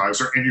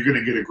appetizer and you're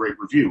going to get a great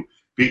review.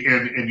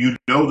 And you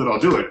know that I'll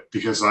do it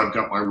because I've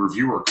got my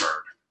reviewer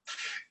card.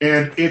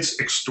 And it's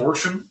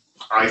extortion.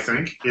 I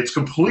think it's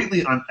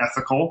completely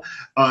unethical,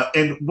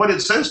 and what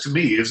it says to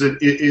me is it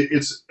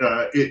is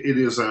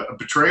a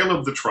betrayal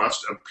of the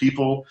trust of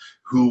people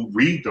who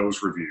read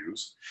those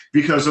reviews,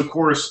 because of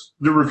course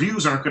the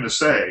reviews aren't going to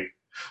say,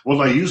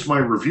 well, I used my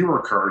reviewer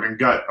card and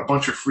got a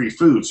bunch of free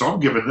food, so I'm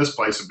giving this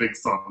place a big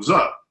thumbs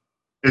up.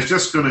 It's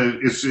just going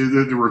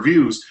to, the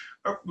reviews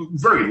are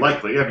very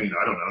likely. I mean,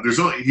 I don't know.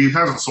 He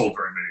hasn't sold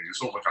very many. He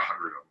sold like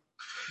 100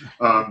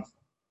 of them.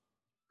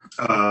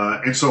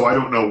 And so I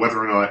don't know whether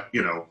or not,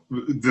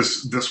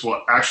 this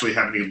will actually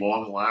have any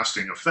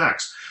long-lasting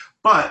effects.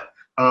 But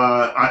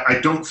I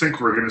don't think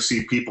we're going to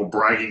see people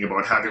bragging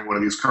about having one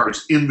of these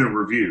cards in the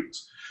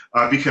reviews.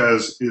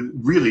 Because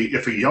really,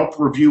 if a Yelp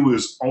review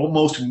is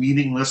almost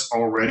meaningless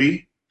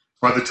already,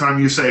 by the time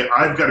you say,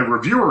 I've got a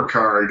reviewer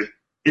card,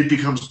 it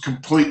becomes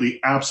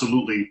completely,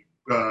 absolutely,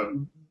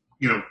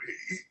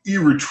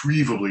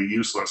 irretrievably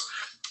useless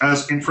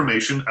as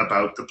information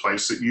about the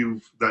place that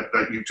you've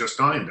just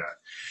dined at.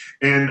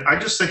 And I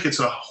just think it's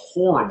a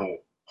horrible,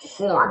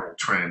 horrible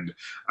trend.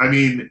 I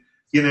mean,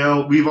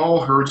 we've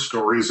all heard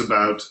stories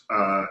about,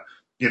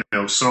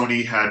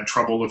 Sony had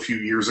trouble a few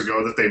years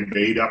ago that they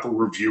made up a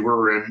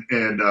reviewer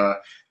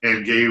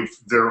and gave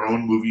their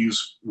own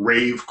movies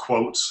rave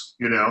quotes.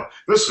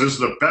 This is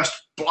the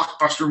best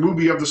blockbuster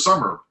movie of the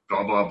summer,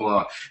 blah, blah,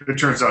 blah. It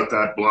turns out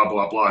that blah,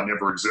 blah, blah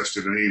never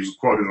existed, and he was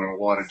quoted on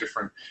a lot of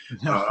different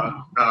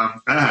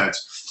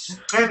ads.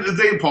 And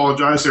they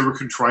apologized. They were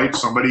contrite.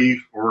 Somebody,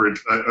 or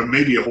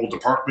maybe a whole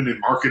department in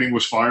marketing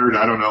was fired.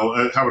 I don't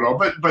know how it all,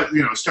 but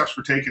steps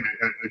were taken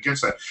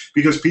against that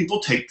because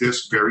people take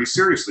this very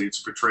seriously.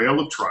 It's a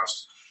betrayal of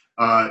trust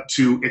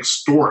to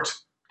extort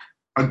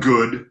a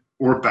good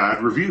or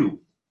bad review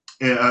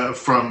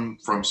from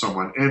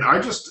someone. And I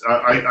just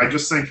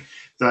think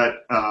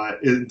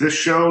that this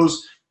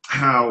shows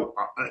how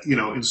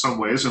in some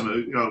ways,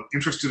 and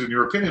interested in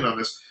your opinion on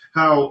this,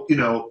 how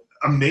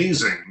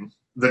amazing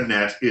the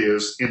net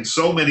is in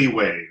so many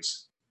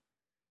ways,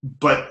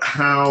 but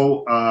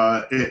how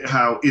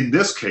in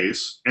this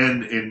case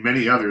and in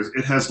many others,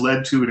 it has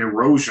led to an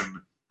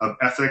erosion of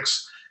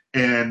ethics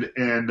and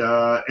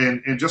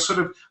just sort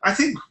of, I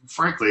think,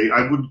 frankly,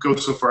 I would go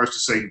so far as to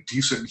say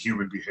decent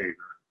human behavior.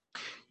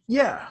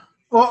 Yeah.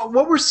 Well,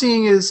 what we're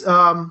seeing is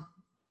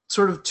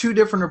sort of 2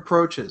 different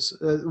approaches.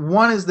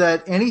 One is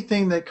that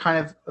anything that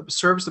kind of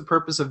serves the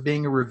purpose of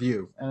being a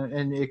review,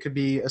 and it could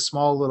be a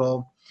small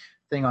little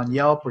thing on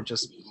Yelp or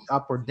just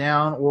up or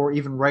down, or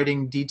even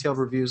writing detailed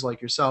reviews like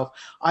yourself.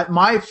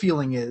 My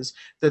feeling is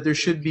that there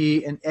should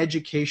be an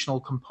educational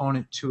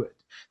component to it.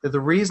 That the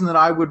reason that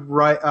I would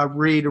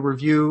read a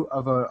review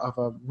of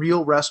a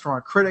real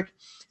restaurant critic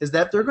is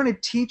that they're going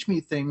to teach me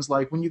things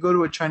like when you go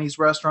to a Chinese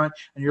restaurant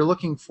and you're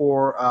looking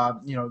for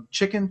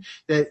chicken,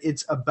 that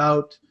it's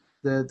about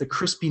the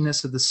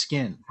crispiness of the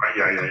skin. Right,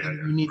 yeah.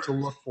 You need to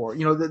look for.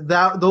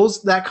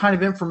 That kind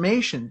of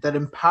information that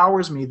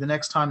empowers me the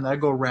next time that I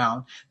go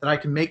around, that I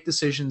can make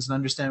decisions and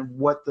understand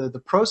what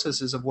the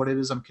process is of what it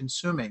is I'm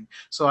consuming,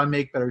 so I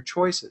make better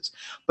choices.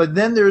 But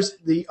then there's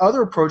the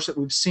other approach that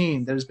we've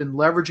seen that has been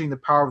leveraging the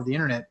power of the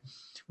internet,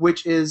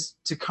 which is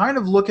to kind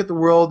of look at the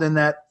world in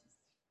that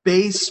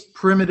base,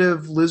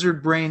 primitive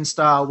lizard brain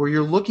style where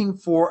you're looking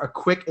for a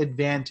quick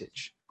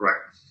advantage. Right.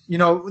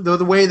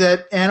 The way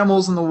that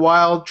animals in the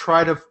wild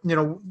try to,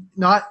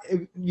 not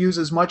use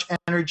as much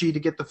energy to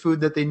get the food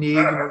that they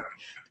need,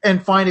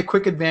 and find a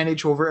quick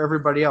advantage over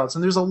everybody else.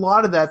 And there's a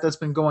lot of that's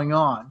been going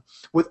on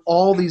with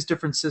all these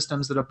different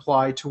systems that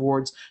apply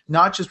towards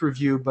not just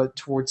review, but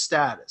towards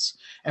status.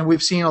 And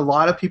we've seen a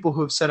lot of people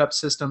who have set up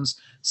systems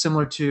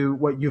similar to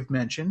what you've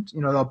mentioned,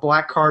 a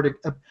black card,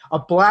 a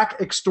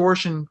black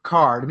extortion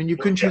card. I mean, you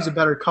couldn't choose a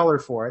better color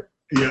for it.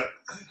 Yeah.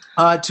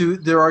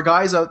 There are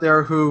guys out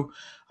there who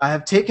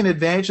have taken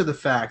advantage of the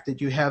fact that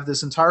you have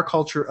this entire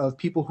culture of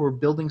people who are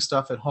building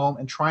stuff at home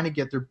and trying to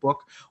get their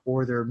book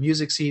or their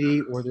music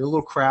CD or their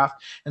little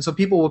craft. And so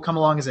people will come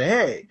along and say,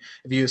 hey,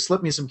 if you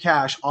slip me some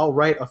cash, I'll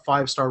write a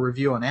 5-star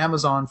review on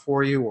Amazon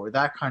for you, or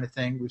that kind of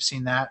thing. We've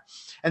seen that.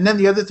 And then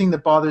the other thing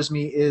that bothers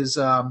me is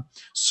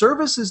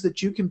services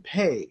that you can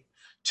pay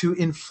to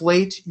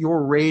inflate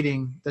your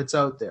rating that's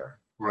out there.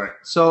 Right.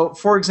 So,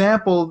 for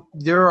example,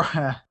 there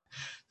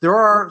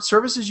are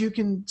services you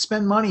can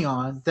spend money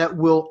on that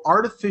will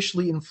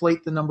artificially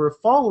inflate the number of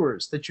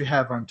followers that you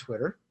have on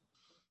Twitter.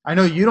 I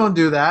know you don't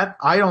do that.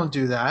 I don't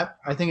do that.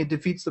 I think it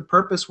defeats the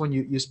purpose when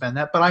you spend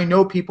that, but I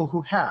know people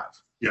who have.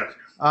 Yeah.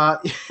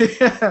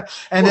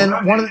 And then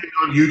one of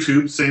on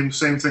YouTube, same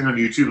thing on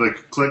YouTube,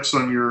 like clicks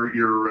on your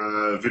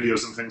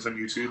videos and things on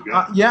YouTube.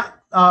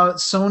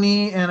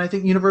 Sony and I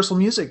think Universal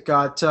Music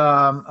got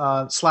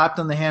slapped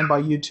on the hand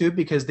by YouTube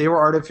because they were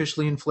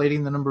artificially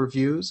inflating the number of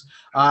views.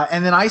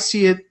 And then I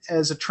see it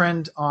as a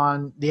trend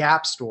on the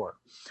App Store,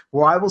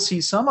 where I will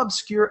see some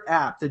obscure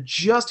app that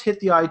just hit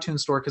the iTunes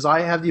Store because I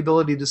have the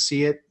ability to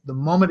see it the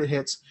moment it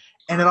hits,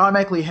 and it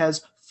automatically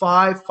has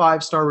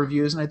 5-star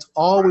reviews, and it's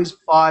always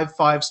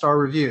 5-star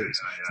reviews.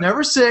 It's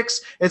never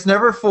 6, it's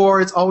never 4,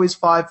 it's always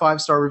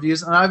 5-star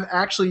reviews. And I've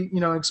actually,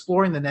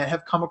 exploring the net,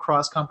 have come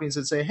across companies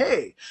that say,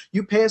 hey,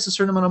 you pay us a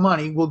certain amount of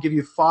money, we'll give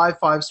you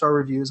 5-star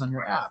reviews on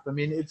your app. I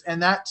mean,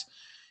 and that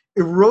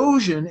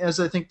erosion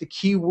is, I think, the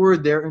key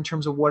word there in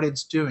terms of what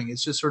it's doing.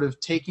 It's just sort of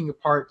taking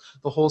apart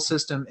the whole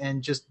system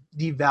and just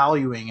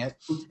devaluing it.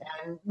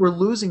 And we're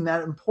losing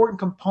that important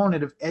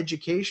component of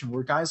education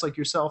where guys like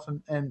yourself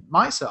and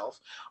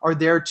myself are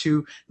there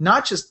to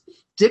not just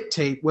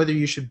dictate whether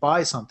you should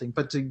buy something,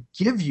 but to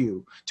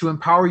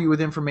empower you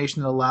with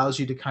information that allows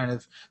you to kind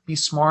of be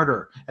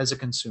smarter as a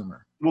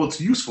consumer. Well,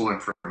 it's useful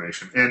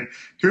information. And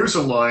here's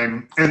a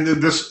line, and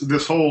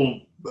this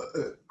whole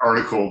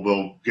article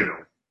will,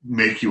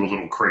 make you a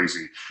little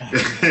crazy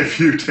if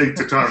you take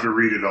the time to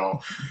read it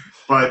all.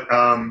 But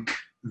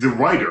the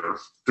writer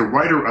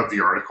of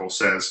the article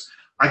says,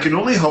 I can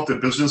only hope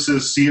that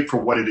businesses see it for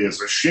what it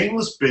is, a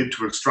shameless bid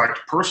to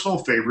extract personal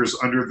favors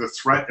under the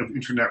threat of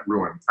internet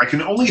ruin. I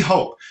can only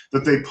hope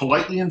that they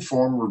politely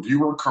inform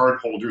reviewer card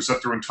holders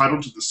that they're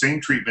entitled to the same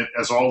treatment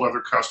as all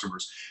other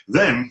customers.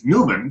 Then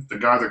Newman, the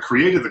guy that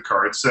created the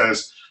card,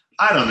 says,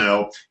 I don't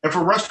know, if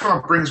a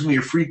restaurant brings me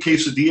a free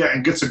quesadilla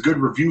and gets a good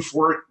review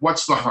for it,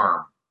 what's the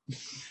harm?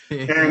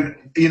 And,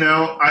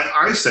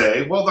 I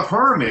say, well, the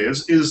harm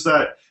is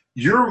that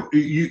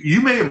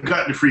you may have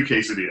gotten a free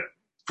quesadilla,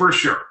 for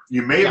sure.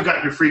 You may have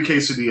gotten a free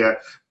quesadilla,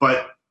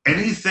 but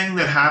anything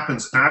that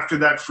happens after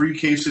that free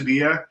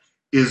quesadilla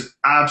is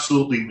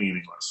absolutely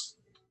meaningless.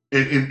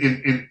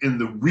 In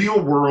the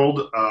real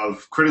world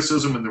of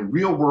criticism, in the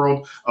real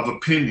world of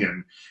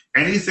opinion,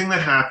 anything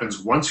that happens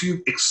once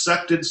you've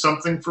accepted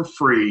something for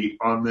free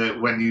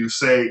when you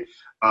say,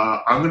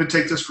 I'm going to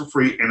take this for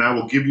free, and I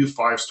will give you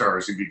 5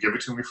 stars if you give it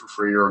to me for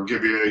free, or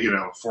give you,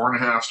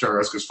 4.5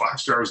 stars because 5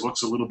 stars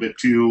looks a little bit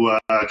too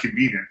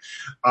convenient.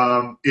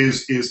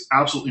 Is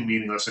absolutely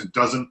meaningless and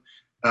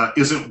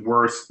isn't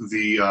worth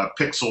the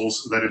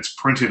pixels that it's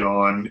printed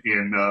on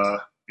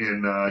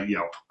in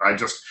Yelp. I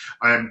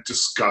am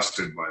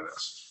disgusted by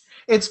this.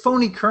 It's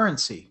phony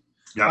currency.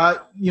 Yeah.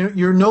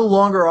 You're no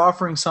longer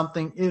offering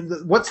something.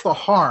 What's the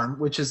harm?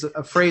 Which is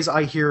a phrase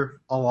I hear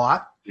a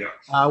lot.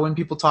 Yeah. When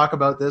people talk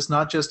about this,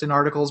 not just in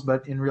articles,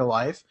 but in real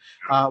life.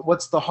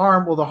 What's the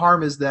harm? Well, the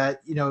harm is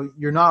that,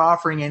 you're not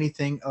offering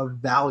anything of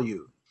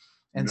value.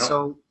 And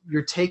so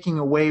you're taking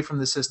away from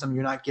the system.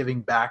 You're not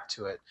giving back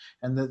to it.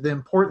 And the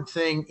important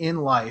thing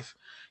in life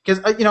Because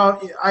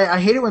I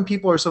hate it when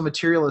people are so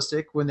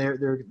materialistic, when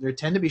they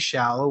tend to be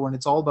shallow, when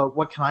it's all about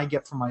what can I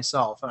get for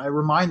myself. And I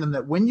remind them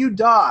that when you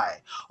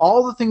die,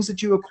 all the things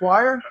that you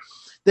acquire,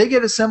 they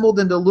get assembled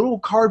into little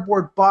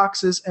cardboard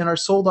boxes and are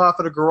sold off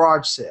at a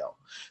garage sale.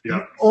 Yeah.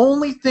 The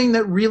only thing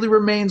that really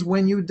remains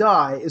when you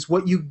die is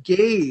what you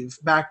gave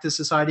back to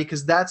society,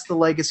 because that's the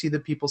legacy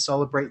that people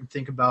celebrate and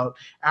think about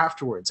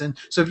afterwards. And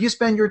so if you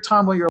spend your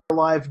time while you're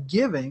alive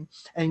giving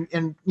and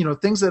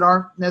things that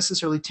aren't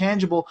necessarily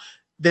tangible,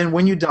 then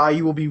when you die,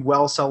 you will be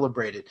well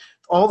celebrated.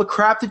 All the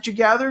crap that you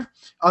gather,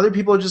 other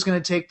people are just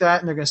going to take that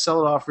and they're going to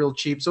sell it off real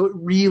cheap. So it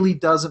really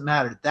doesn't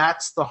matter.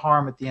 That's the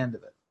harm at the end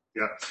of it.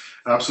 Yeah,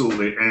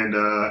 absolutely. And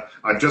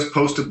I just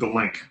posted the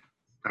link.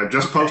 I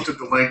just posted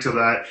the link to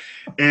that,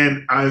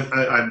 and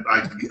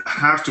I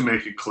have to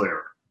make it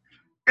clear.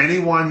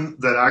 Anyone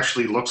that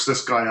actually looks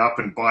this guy up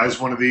and buys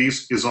one of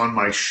these is on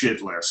my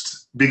shit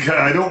list, because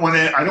I don't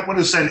want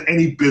to send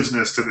any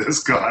business to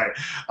this guy.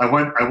 I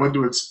want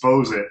to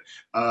expose it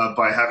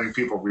by having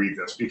people read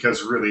this,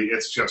 because really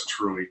it's just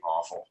truly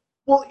awful.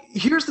 Well,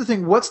 here's the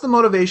thing. What's the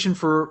motivation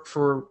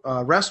for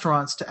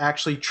restaurants to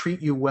actually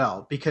treat you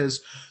well? Because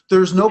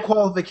there's no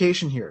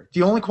qualification here.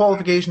 The only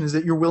qualification is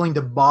that you're willing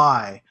to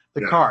buy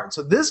the card.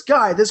 So this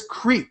guy, this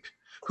creep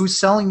who's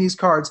selling these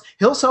cards,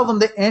 he'll sell them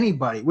to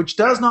anybody, which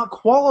does not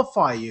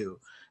qualify you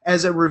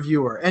as a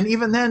reviewer. And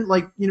even then,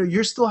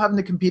 you're still having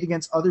to compete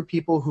against other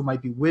people who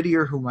might be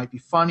wittier, who might be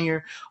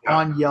funnier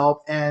on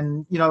Yelp.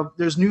 And,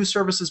 there's new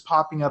services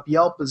popping up.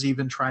 Yelp is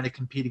even trying to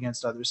compete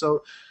against others.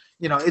 So,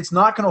 it's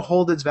not going to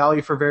hold its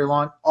value for very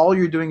long. All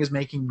you're doing is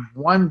making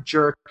one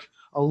jerk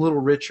a little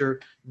richer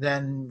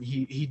than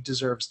he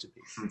deserves to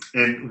be.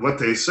 And what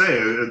they say,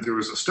 there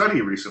was a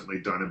study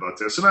recently done about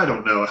this, and I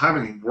don't know,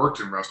 having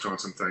worked in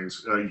restaurants and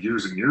things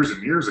years and years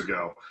and years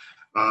ago,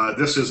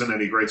 this isn't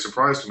any great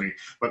surprise to me,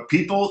 but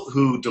people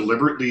who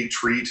deliberately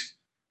treat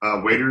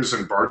waiters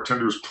and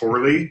bartenders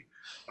poorly,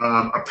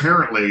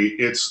 apparently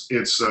it's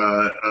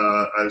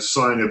a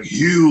sign of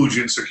huge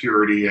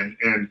insecurity, and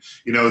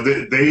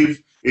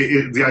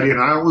the idea,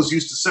 and I always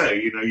used to say,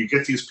 you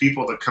get these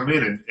people that come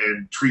in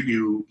and treat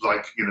you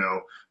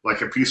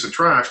like a piece of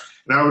trash.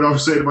 And I would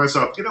always say to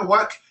myself, you know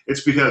what?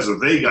 It's because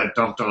they got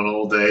dumped on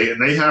all day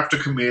and they have to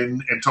come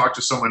in and talk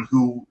to someone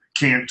who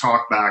can't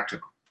talk back to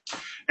them.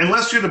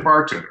 Unless you're the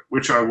bartender,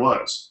 which I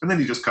was. And then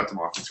you just cut them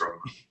off and throw them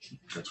out.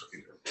 That's what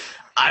you do.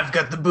 I've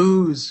got the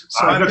booze,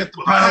 so I've got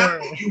the power.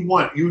 What you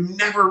want. You're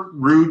never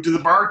rude to the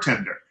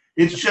bartender.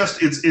 It's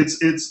just,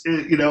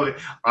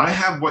 I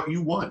have what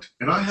you want,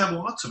 and I have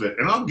lots of it,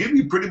 and I'll give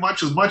you pretty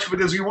much as much of it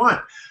as you want.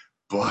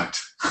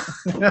 But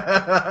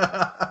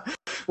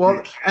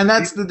well, and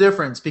that's the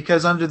difference,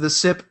 because under the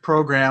SIP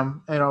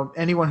program,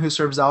 anyone who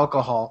serves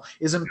alcohol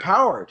is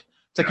empowered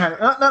to kind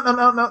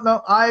of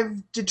no.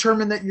 I've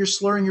determined that you're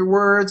slurring your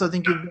words. I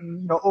think you've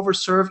been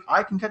overserved.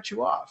 I can cut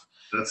you off.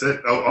 That's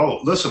it.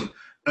 Listen.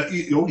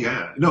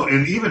 No,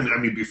 and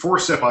even before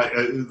SIP,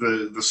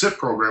 the SIP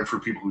program, for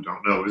people who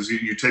don't know, is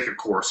you take a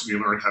course and you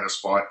learn how to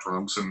spot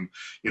drunks and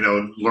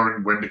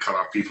learn when to cut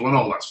off people and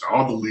all that stuff,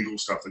 all the legal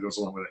stuff that goes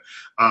along with it.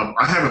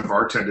 I haven't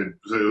bartended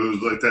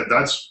like that.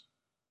 That's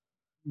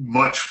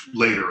much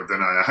later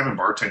than I haven't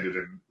bartended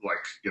in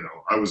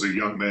I was a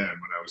young man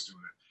when I was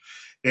doing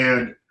it,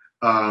 and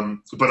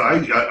but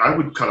I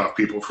would cut off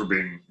people for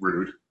being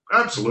rude.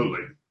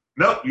 Absolutely.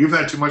 No, you've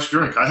had too much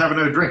drink. I haven't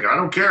had a drink. I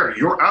don't care.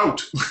 You're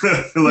out.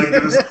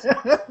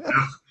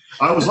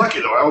 I was lucky,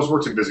 though. I always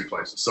worked in busy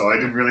places, so I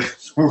didn't really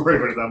worry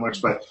about it that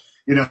much. But,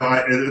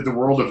 the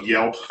world of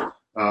Yelp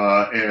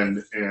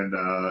and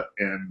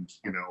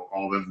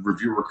all the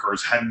reviewer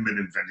curves hadn't been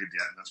invented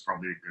yet, and that's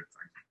probably a good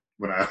thing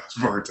when I was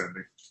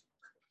bartending.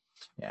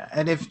 Yeah,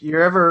 and if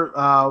you're ever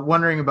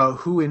wondering about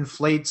who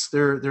inflates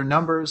their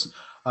numbers,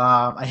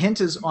 a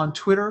hint is on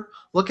Twitter.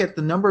 Look at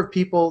the number of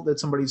people that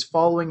somebody's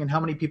following and how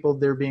many people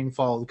they're being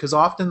followed, because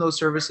often those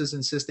services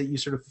insist that you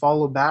sort of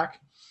follow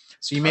back.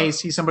 So you may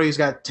see somebody who's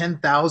got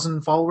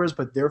 10,000 followers,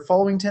 but they're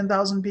following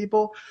 10,000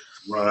 people.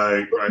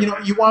 Right.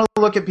 You want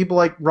to look at people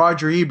like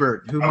Roger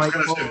Ebert, who might.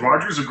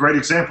 Roger's a great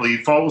example. He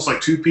follows like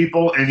 2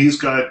 people, and he's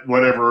got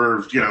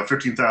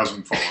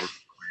 15,000 followers.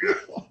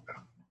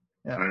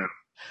 Yeah.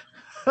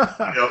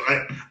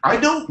 I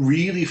don't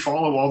really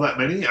follow all that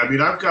many.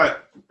 I've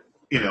got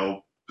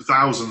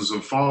thousands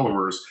of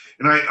followers,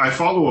 and I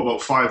follow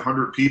about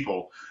 500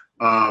 people.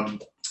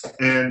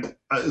 And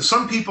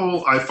some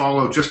people I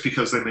follow just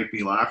because they make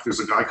me laugh.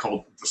 There's a guy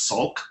called The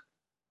Sulk,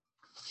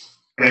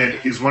 and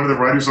he's one of the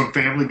writers on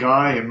Family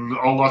Guy and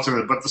all lots of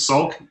it. But The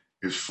Sulk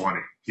is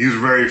funny. He's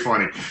very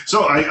funny.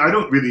 So I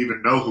don't really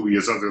even know who he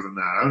is other than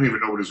that. I don't even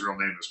know what his real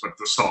name is, but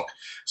The Sulk.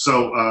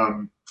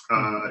 So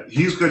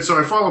he's good. So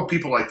I follow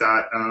people like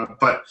that.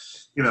 But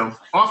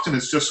often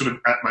it's just sort of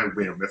at my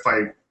whim.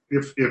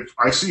 If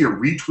I see a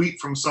retweet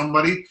from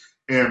somebody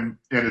and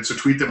it's a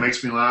tweet that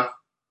makes me laugh,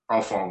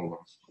 I'll follow them.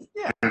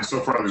 Yeah. And so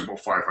far there's about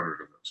 500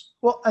 of those.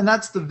 Well, and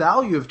that's the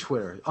value of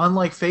Twitter.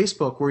 Unlike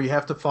Facebook, where you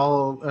have to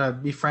follow,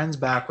 be friends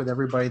back with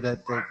everybody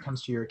that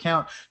comes to your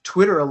account,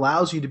 Twitter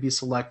allows you to be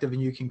selective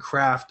and you can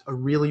craft a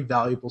really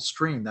valuable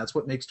stream. That's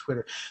what makes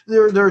Twitter.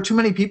 There are too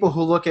many people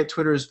who look at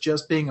Twitter as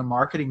just being a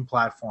marketing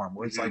platform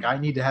where it's like, I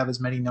need to have as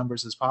many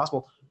numbers as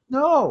possible.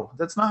 No,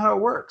 that's not how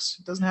it works.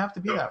 It doesn't have to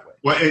be that way.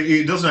 Well,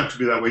 it doesn't have to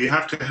be that way. You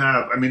have to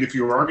have. I mean, if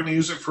you are going to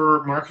use it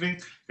for marketing,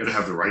 you got to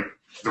have the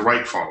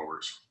right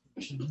followers,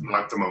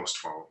 not the most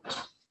followers.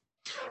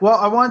 Well,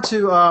 I want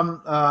to,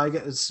 I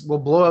guess we'll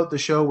blow out the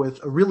show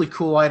with a really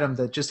cool item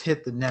that just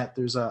hit the net.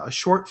 There's a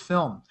short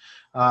film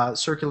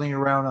circulating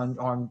around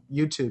on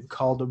YouTube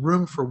called A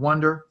Room for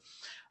Wonder.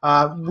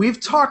 We've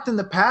talked in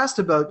the past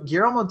about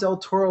Guillermo del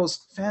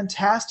Toro's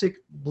fantastic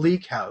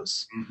Bleak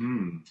House,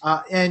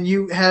 and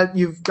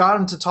you've got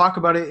him to talk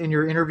about it in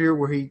your interview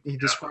where he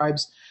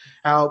describes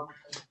how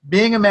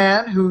being a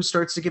man who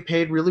starts to get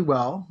paid really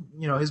well,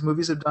 his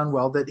movies have done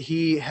well, that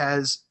he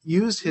has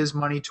used his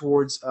money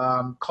towards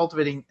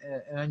cultivating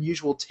an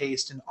unusual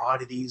taste in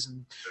oddities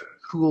and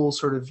cool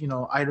sort of,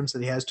 items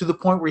that he has, to the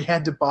point where he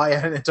had to buy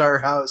an entire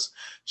house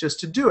just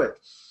to do it.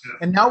 Yeah.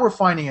 And now we're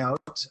finding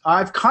out,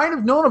 I've kind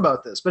of known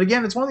about this, but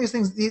again, it's one of these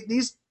things,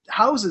 these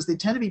houses, they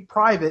tend to be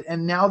private,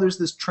 and now there's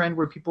this trend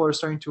where people are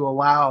starting to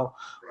allow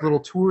little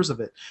tours of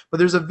it. But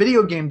there's a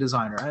video game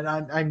designer,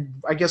 and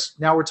I guess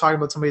now we're talking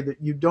about somebody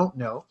that you don't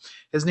know.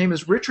 His name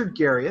is Richard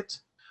Garriott,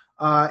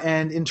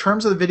 and in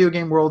terms of the video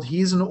game world,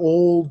 he's an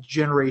old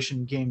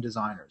generation game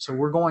designer. So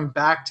we're going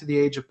back to the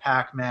age of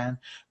Pac-Man,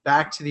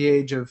 back to the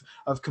age of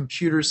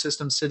computer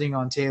systems sitting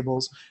on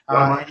tables. Oh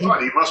my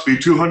God, he must be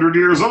 200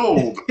 years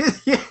old.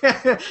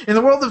 Yeah, in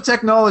the world of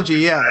technology,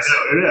 yes.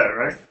 Yeah,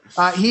 right.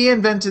 He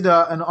invented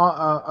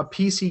a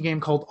PC game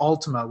called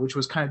Ultima, which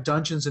was kind of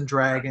Dungeons and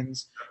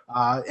Dragons,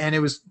 and it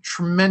was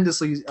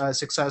tremendously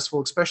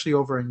successful, especially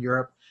over in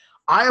Europe.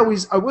 I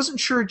wasn't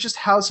sure just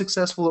how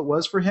successful it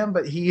was for him,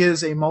 but he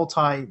is a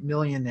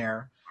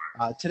multi-millionaire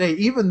today,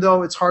 even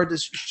though it's hard to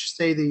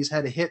say that he's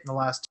had a hit in the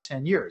last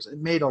 10 years. It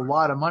made a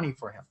lot of money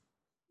for him.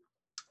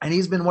 And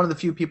he's been one of the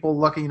few people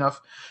lucky enough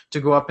to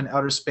go up in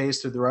outer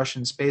space through the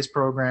Russian space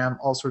program,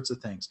 all sorts of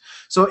things.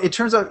 So it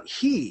turns out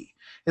he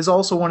is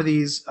also one of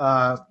these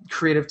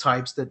creative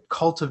types that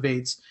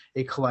cultivates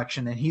a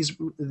collection, and he's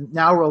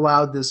now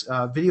allowed this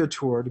video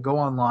tour to go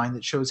online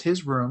that shows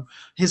his room,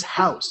 his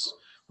house,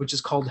 which is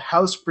called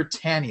House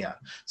Britannia.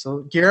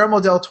 So Guillermo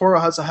del Toro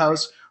has a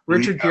house.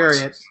 Richard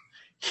Garriott,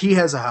 he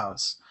has a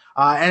house.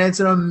 And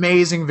it's an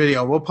amazing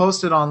video. We'll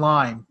post it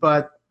online.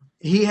 But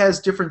he has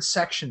different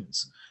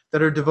sections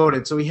that are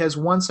devoted. So he has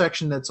one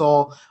section that's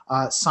all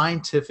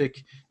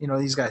scientific.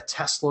 He's got a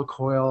Tesla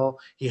coil.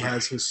 He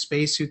has his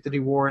spacesuit that he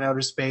wore in outer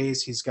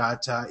space. He's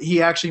got.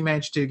 He actually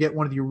managed to get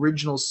one of the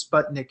original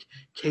Sputnik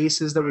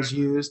cases that was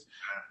used.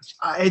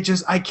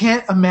 I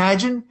can't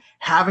imagine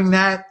having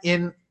that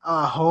in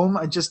home.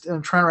 I'm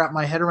trying to wrap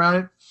my head around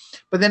it.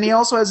 But then he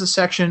also has a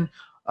section,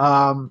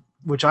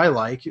 which I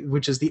like,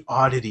 which is the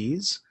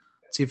oddities.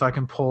 Let's see if I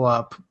can pull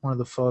up one of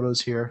the photos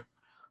here.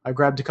 I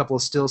grabbed a couple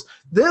of stills.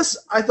 This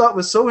I thought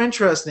was so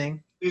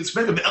interesting. It's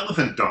made of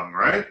elephant dung,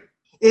 right?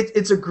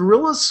 It's a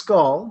gorilla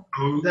skull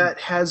that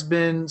has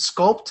been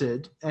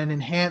sculpted and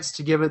enhanced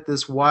to give it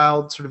this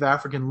wild sort of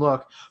African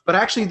look. But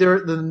actually,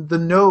 the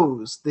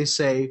nose, they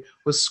say,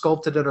 was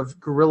sculpted out of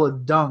gorilla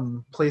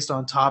dung placed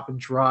on top and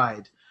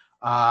dried.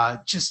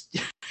 Just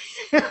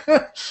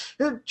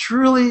a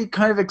truly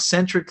kind of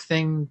eccentric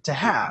thing to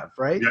have,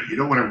 right? Yeah, you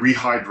don't want to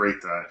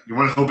rehydrate that. You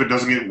want to hope it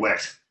doesn't get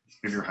wet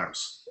in your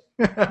house.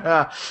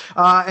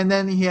 And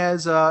then he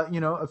has,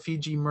 a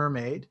Fiji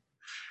mermaid.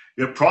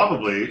 Yeah,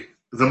 probably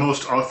the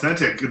most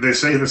authentic. They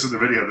say this in the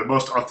video: the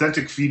most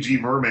authentic Fiji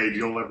mermaid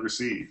you'll ever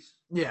see.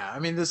 Yeah, I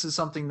mean, this is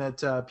something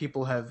that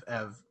people have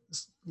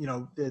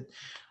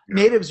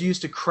natives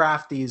used to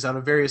craft these out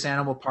of various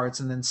animal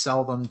parts and then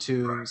sell them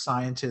to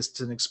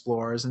scientists and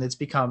explorers, and it's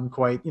become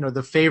quite,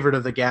 the favorite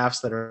of the gaffs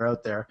that are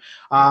out there.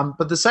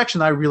 But the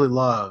section I really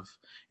love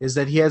is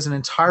that he has an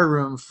entire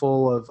room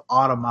full of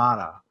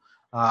automata.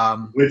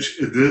 Which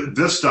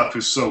this stuff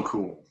is so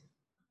cool.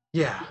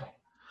 Yeah.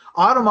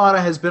 Automata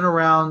has been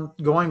around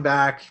going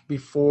back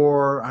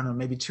before, I don't know,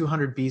 maybe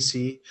 200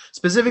 BC.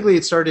 Specifically,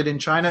 it started in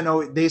China.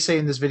 No, they say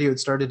in this video it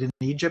started in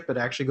Egypt, but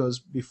it actually goes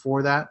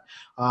before that.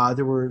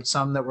 There were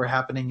some that were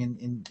happening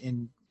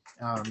in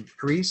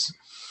Greece.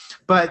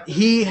 But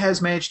he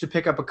has managed to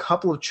pick up a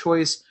couple of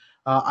choice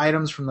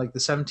items from like the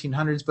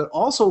 1700s, but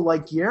also,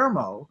 like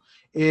Guillermo,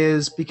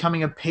 is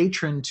becoming a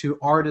patron to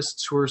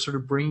artists who are sort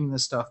of bringing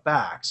this stuff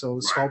back, so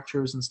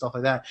sculptures and stuff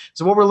like that.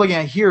 So what we're looking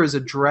at here is a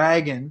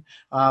dragon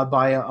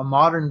by a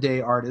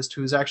modern-day artist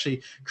who's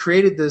actually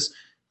created this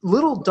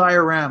little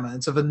diorama.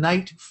 It's of a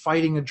knight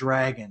fighting a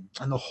dragon,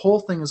 and the whole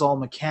thing is all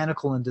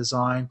mechanical in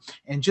design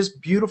and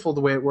just beautiful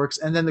the way it works.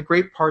 And then the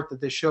great part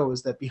that they show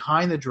is that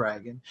behind the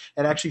dragon,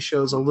 it actually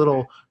shows a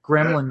little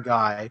gremlin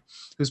guy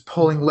who's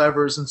pulling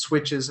levers and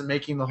switches and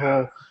making the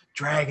whole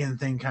dragon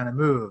thing kind of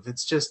move.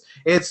 It's just,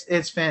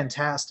 it's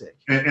fantastic.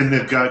 And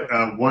they've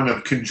got one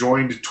of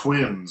conjoined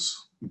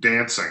twins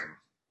dancing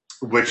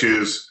which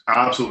is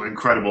absolutely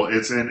incredible.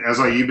 And as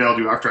I emailed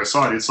you after I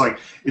saw it,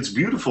 it's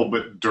beautiful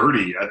but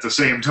dirty at the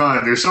same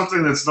time. There's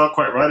something that's not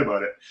quite right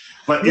about it.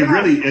 But it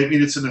really, I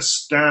mean, it's an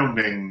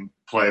astounding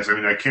place. I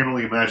mean, I can't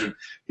only imagine.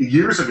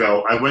 Years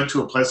ago, I went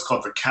to a place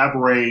called the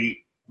Cabaret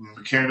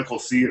Mechanical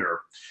Theatre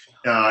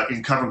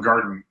in Covent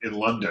Garden in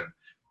London,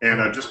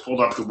 and I just pulled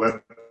up the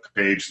web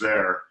page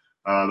there.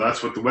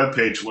 That's what the web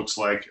page looks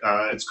like.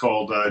 It's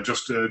called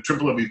just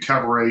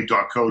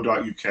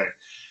www.cabaret.co.uk.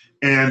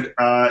 And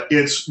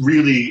it's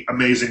really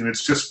amazing. And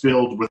it's just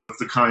filled with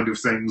the kind of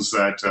things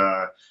that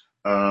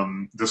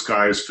this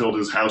guy has filled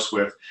his house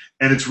with.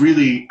 And it's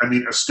really, I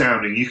mean,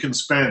 astounding. You can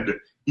spend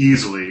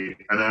easily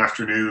an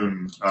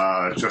afternoon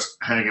just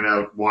hanging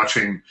out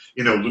watching,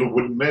 little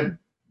wooden men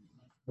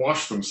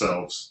wash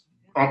themselves,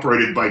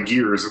 operated by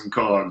gears and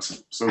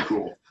cogs. So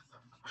cool.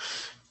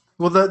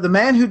 Well, the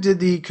man who did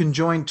the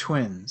conjoined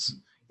twins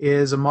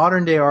is a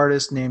modern-day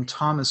artist named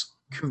Thomas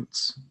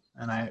Kuntz.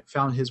 And I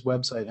found his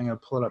website. I'm going to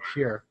pull it up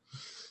here.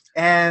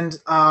 And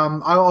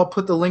I'll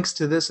put the links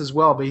to this as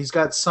well. But he's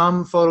got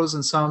some photos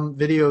and some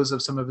videos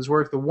of some of his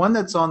work. The one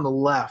that's on the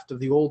left of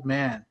the old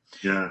man,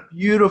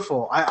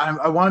 beautiful.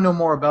 I want to know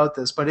more about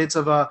this. But it's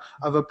of a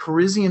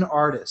Parisian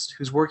artist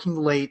who's working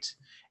late,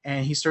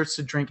 and he starts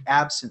to drink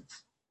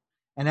absinthe.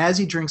 And as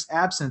he drinks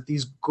absinthe,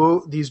 these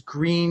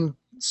green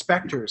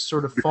specters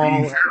sort of fall.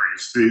 Green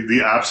fairies,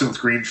 the absinthe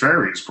green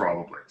fairies,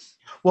 probably.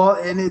 Well,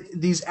 and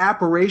these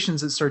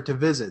apparitions that start to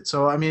visit.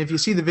 So, I mean, if you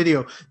see the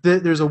video,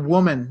 there's a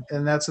woman,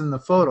 and that's in the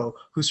photo,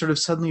 who sort of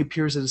suddenly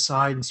appears at his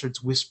side and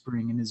starts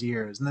whispering in his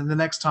ears. And then the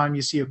next time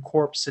you see a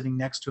corpse sitting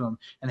next to him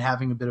and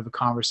having a bit of a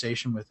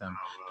conversation with him.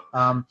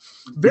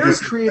 Very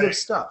creative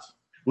stuff.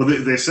 Well,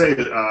 they say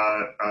that,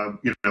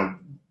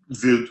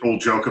 the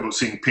old joke about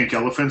seeing pink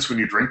elephants when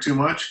you drink too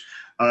much.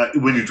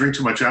 When you drink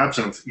too much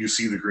absinthe, you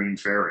see the green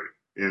fairy,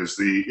 is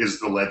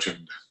the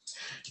legend.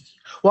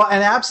 Well,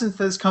 and absinthe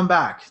has come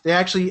back. They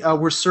actually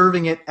were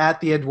serving it at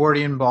the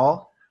Edwardian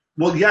Ball.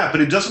 Well, yeah, but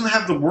it doesn't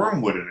have the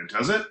wormwood in it,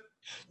 does it?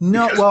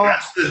 No, because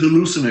that's the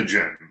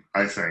hallucinogen,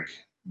 I think.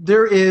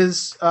 There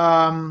is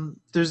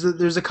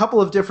there's a couple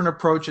of different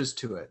approaches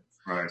to it.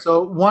 Right.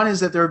 So one is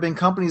that there have been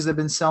companies that have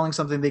been selling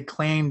something they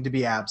claim to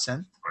be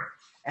absinthe. Right.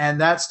 And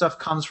that stuff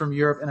comes from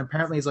Europe, and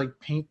apparently it's like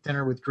paint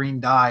thinner with green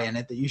dye in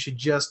it that you should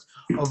just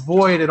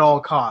avoid at all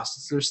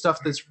costs. There's stuff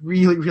that's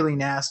really, really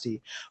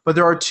nasty. But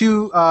there are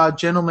two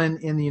gentlemen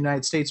in the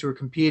United States who are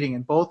competing,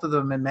 and both of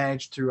them have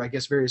managed through, I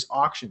guess, various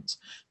auctions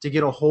to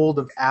get a hold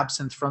of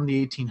absinthe from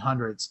the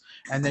 1800s.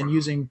 And then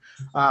using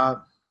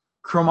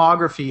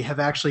chromography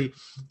have actually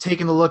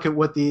taken a look at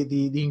what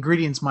the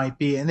ingredients might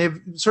be. And they've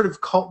sort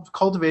of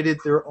cultivated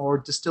or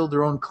distilled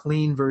their own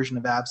clean version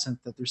of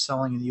absinthe that they're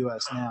selling in the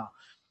U.S. now.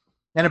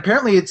 And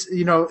apparently it's,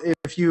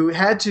 if you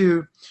had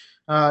to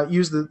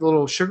use the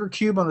little sugar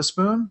cube on a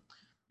spoon,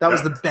 that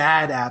was the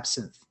bad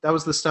absinthe. That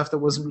was the stuff that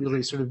wasn't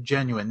really sort of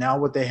genuine. Now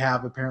what they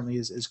have apparently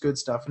is good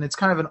stuff, and it's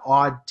kind of an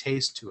odd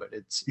taste to it.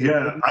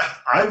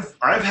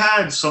 I've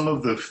had some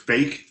of the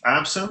fake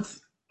absinthe.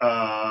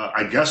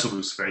 I guess it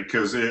was fake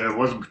because it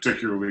wasn't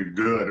particularly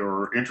good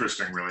or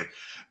interesting, really.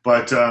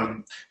 But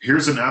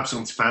here's an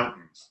absinthe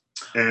fountain.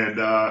 And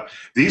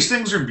these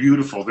things are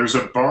beautiful. There's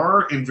a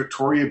bar in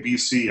Victoria,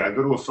 BC. I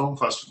go to a film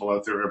festival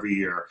out there every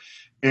year.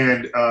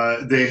 And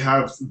they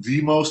have the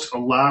most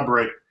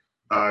elaborate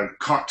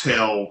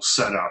cocktail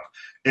setup.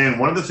 And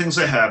one of the things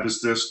they have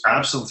is this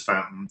absinthe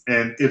fountain.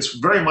 And it's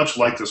very much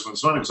like this one.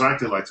 It's not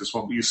exactly like this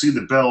one, but you see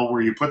the bell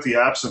where you put the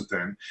absinthe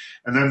in.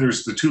 And then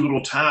there's the two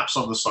little taps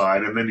on the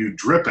side. And then you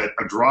drip it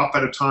a drop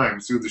at a time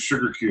through the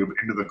sugar cube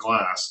into the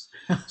glass.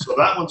 So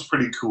that one's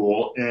pretty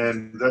cool.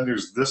 And then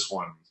there's this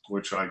one,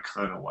 which I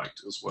kind of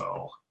liked as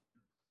well.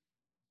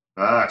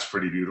 That's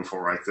pretty beautiful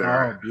right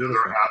there. Oh, beautiful.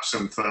 Another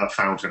absinthe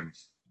fountain.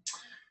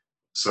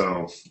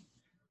 So,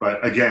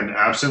 but again,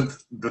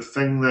 absinthe, the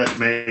thing that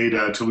made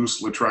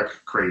Toulouse-Lautrec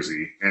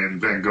crazy,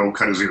 and Van Gogh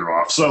cut his ear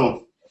off.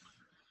 So,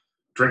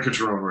 drink at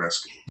your own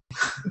risk.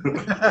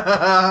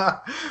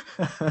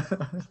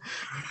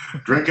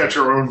 Drink at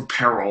your own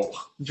peril.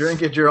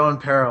 Drink at your own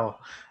peril.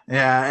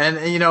 Yeah,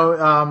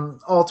 and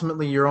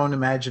ultimately your own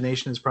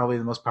imagination is probably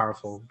the most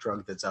powerful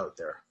drug that's out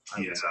there.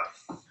 Yeah.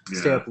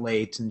 Stay up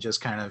late and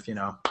just kind of,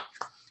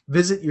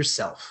 visit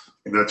yourself.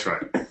 That's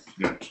right.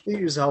 Yeah. Get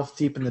yourself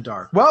deep in the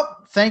dark.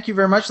 Well, thank you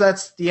very much.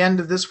 That's the end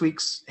of this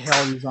week's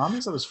Hail You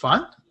Zombies. That was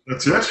fun.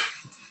 That's it.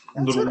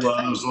 A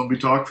little zombie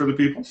talk for the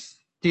people.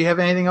 Do you have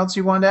anything else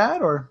you want to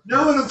add, or?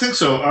 No, I don't think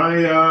so.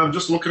 I'm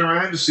just looking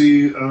around to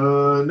see.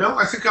 No,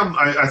 I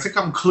think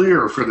I'm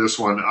clear for this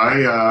one.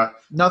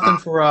 Nothing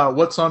for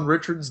what's on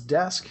Richard's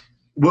desk.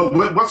 Well,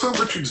 what's on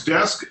Richard's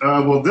desk?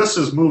 Well, this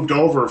has moved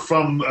over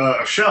from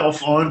a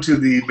shelf onto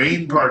the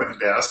main part of the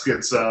desk.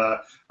 It's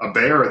a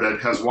bear that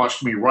has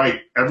watched me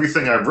write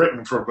everything I've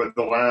written for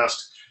the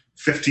last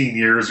 15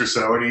 years or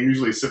so, and he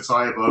usually sits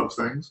high above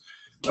things.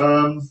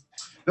 Is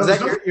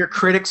that your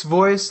critic's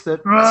voice?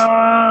 That's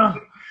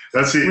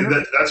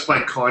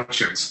my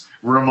conscience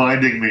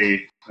reminding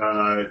me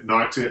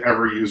not to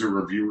ever use a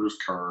reviewer's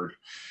card.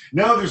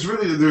 No,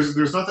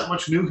 there's not that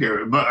much new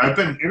here. But I've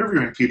been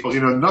interviewing people.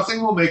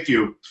 Nothing will make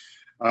you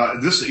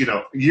this.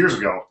 Years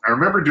ago, I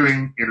remember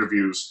doing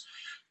interviews.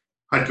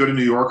 I'd go to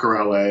New York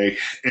or LA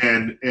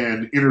and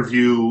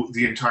interview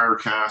the entire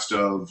cast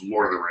of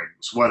Lord of the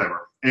Rings,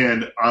 whatever.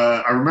 And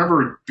I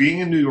remember being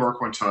in New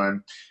York one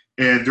time,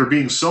 and there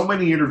being so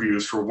many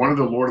interviews for one of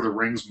the Lord of the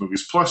Rings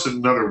movies, plus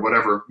another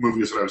whatever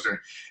movies that I was doing,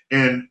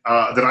 and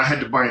that I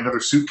had to buy another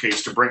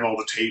suitcase to bring all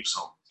the tapes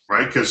home,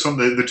 right? Because some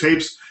of the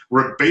tapes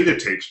were beta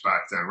tapes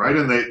back then, right?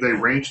 And they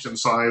ranged in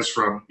size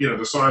from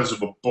the size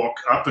of a book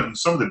up, and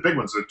some of the big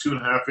ones, the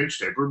 2.5-inch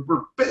tape,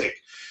 were big.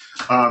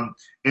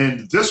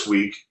 And this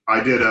week, I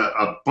did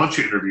a bunch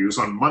of interviews.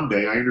 On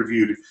Monday, I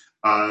interviewed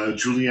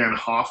Julianne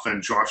Hough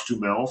and Josh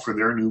Duhamel for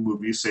their new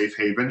movie, Safe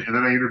Haven. And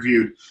then I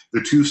interviewed the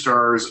two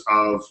stars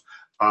of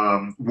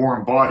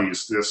Warm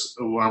Bodies, this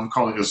what I'm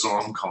calling a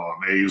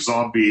zomcom, a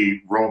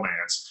zombie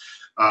romance.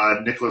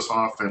 Nicholas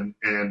Hough or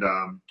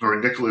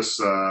Nicholas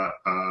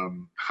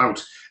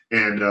Hout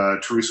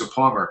and Teresa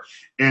Palmer.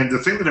 And the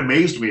thing that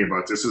amazed me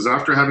about this is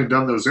after having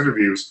done those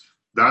interviews,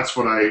 that's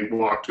what I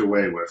walked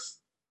away with.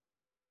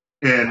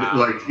 And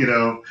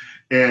Wow.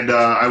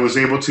 I was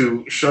able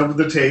to shove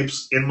the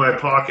tapes in my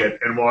pocket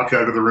and walk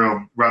out of the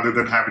room rather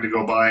than having to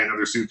go buy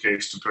another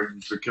suitcase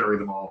to carry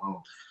them all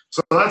home.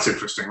 So that's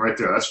interesting right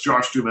there. That's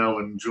Josh Duhamel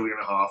and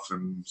Julianne Hough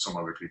and some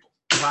other people.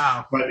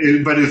 Wow. But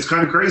it's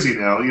kind of crazy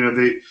now,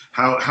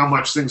 how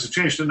much things have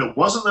changed. And it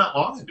wasn't that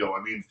long ago.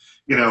 I mean,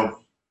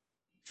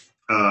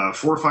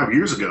 4 or 5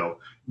 years ago,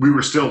 we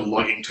were still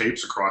lugging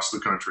tapes across the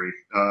country,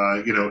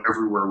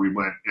 everywhere we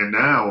went. And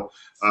now,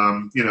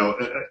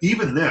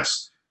 even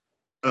this.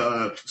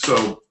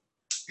 So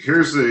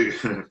here's these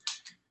 4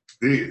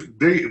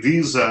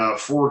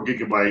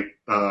 gigabyte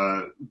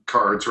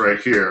cards right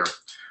here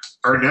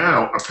are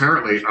now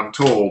apparently, I'm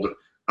told,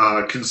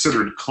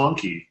 considered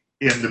clunky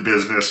in the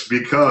business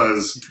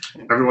because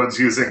everyone's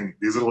using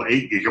these little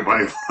 8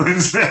 gigabyte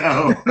ones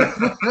now.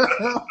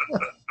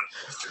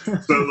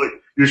 So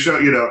like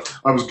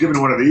I was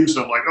given one of these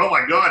and I'm like, oh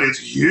my God, it's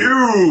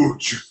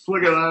huge.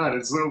 Look at that.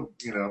 It's so,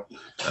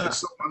 it's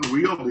so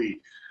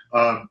unwieldy.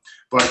 Yeah,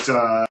 that's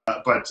the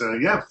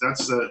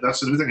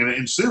new thing.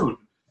 And soon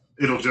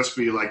it'll just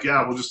be like,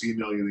 yeah, we'll just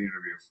email you the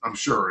interview. I'm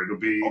sure it'll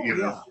be,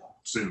 Yeah.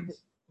 soon.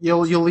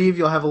 You'll leave.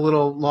 You'll have a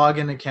little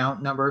login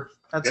account number.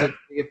 That's Yeah. it.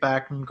 You get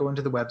back and go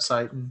into the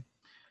website, and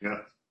Yeah.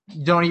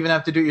 you don't even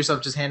have to do it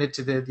yourself. Just hand it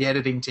to the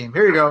editing team.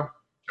 Here you go.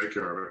 Take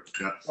care of it.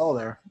 Yeah. All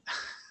there.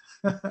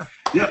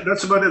 Yeah,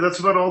 that's about it. That's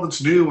about all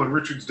that's new on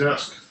Richard's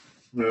desk.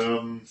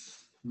 Yeah.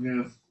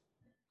 The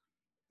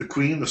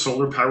Queen, the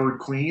solar-powered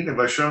Queen. Have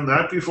I shown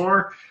that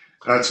before?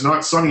 It's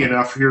not sunny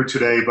enough here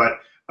today, but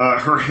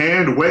her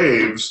hand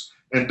waves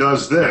and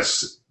does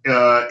this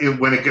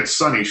when it gets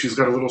sunny. She's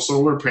got a little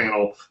solar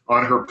panel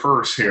on her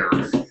purse here,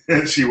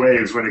 and she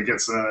waves when it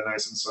gets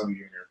nice and sunny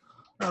here.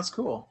 That's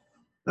cool.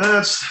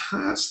 That's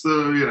that's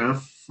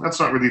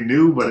not really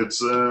new, but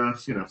it's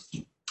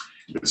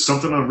it's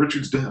something on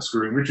Richard's desk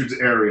or in Richard's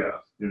area.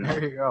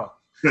 There you go.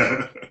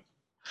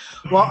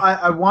 Well,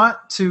 I want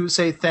to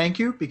say thank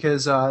you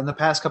because in the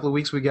past couple of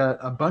weeks we got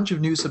a bunch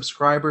of new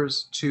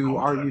subscribers to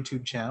our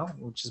YouTube channel,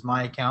 which is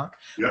my account.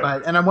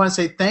 Yeah. And I want to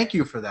say thank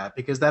you for that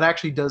because that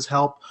actually does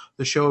help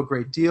the show a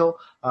great deal.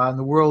 In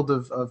the world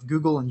of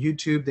Google and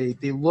YouTube,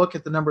 they look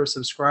at the number of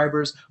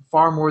subscribers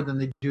far more than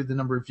they do the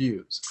number of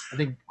views. I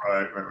think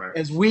Right.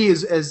 as we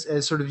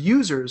as sort of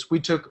users, we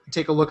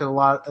take a look at a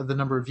lot of the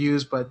number of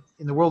views, but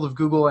in the world of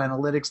Google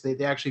Analytics,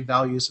 they actually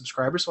value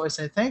subscribers. So I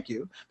say thank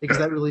you because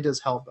that really does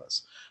help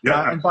us.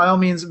 Yeah. And by all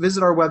means,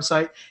 visit our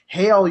website,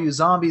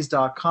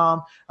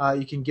 heyallyouzombies.com.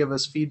 You can give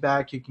us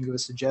feedback. You can give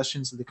us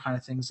suggestions of the kind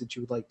of things that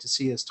you would like to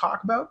see us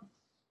talk about.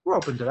 We're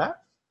open to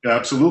that.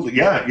 Absolutely.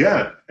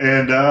 Yeah.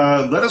 And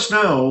let us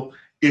know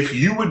if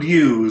you would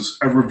use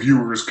a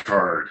reviewer's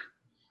card.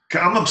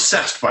 I'm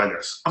obsessed by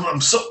this.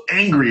 I'm so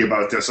angry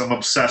about this. I'm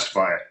obsessed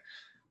by it.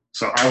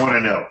 So I want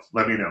to know.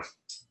 Let me know.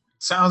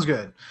 Sounds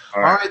good.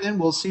 All All right. right, then.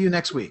 We'll see you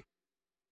next week.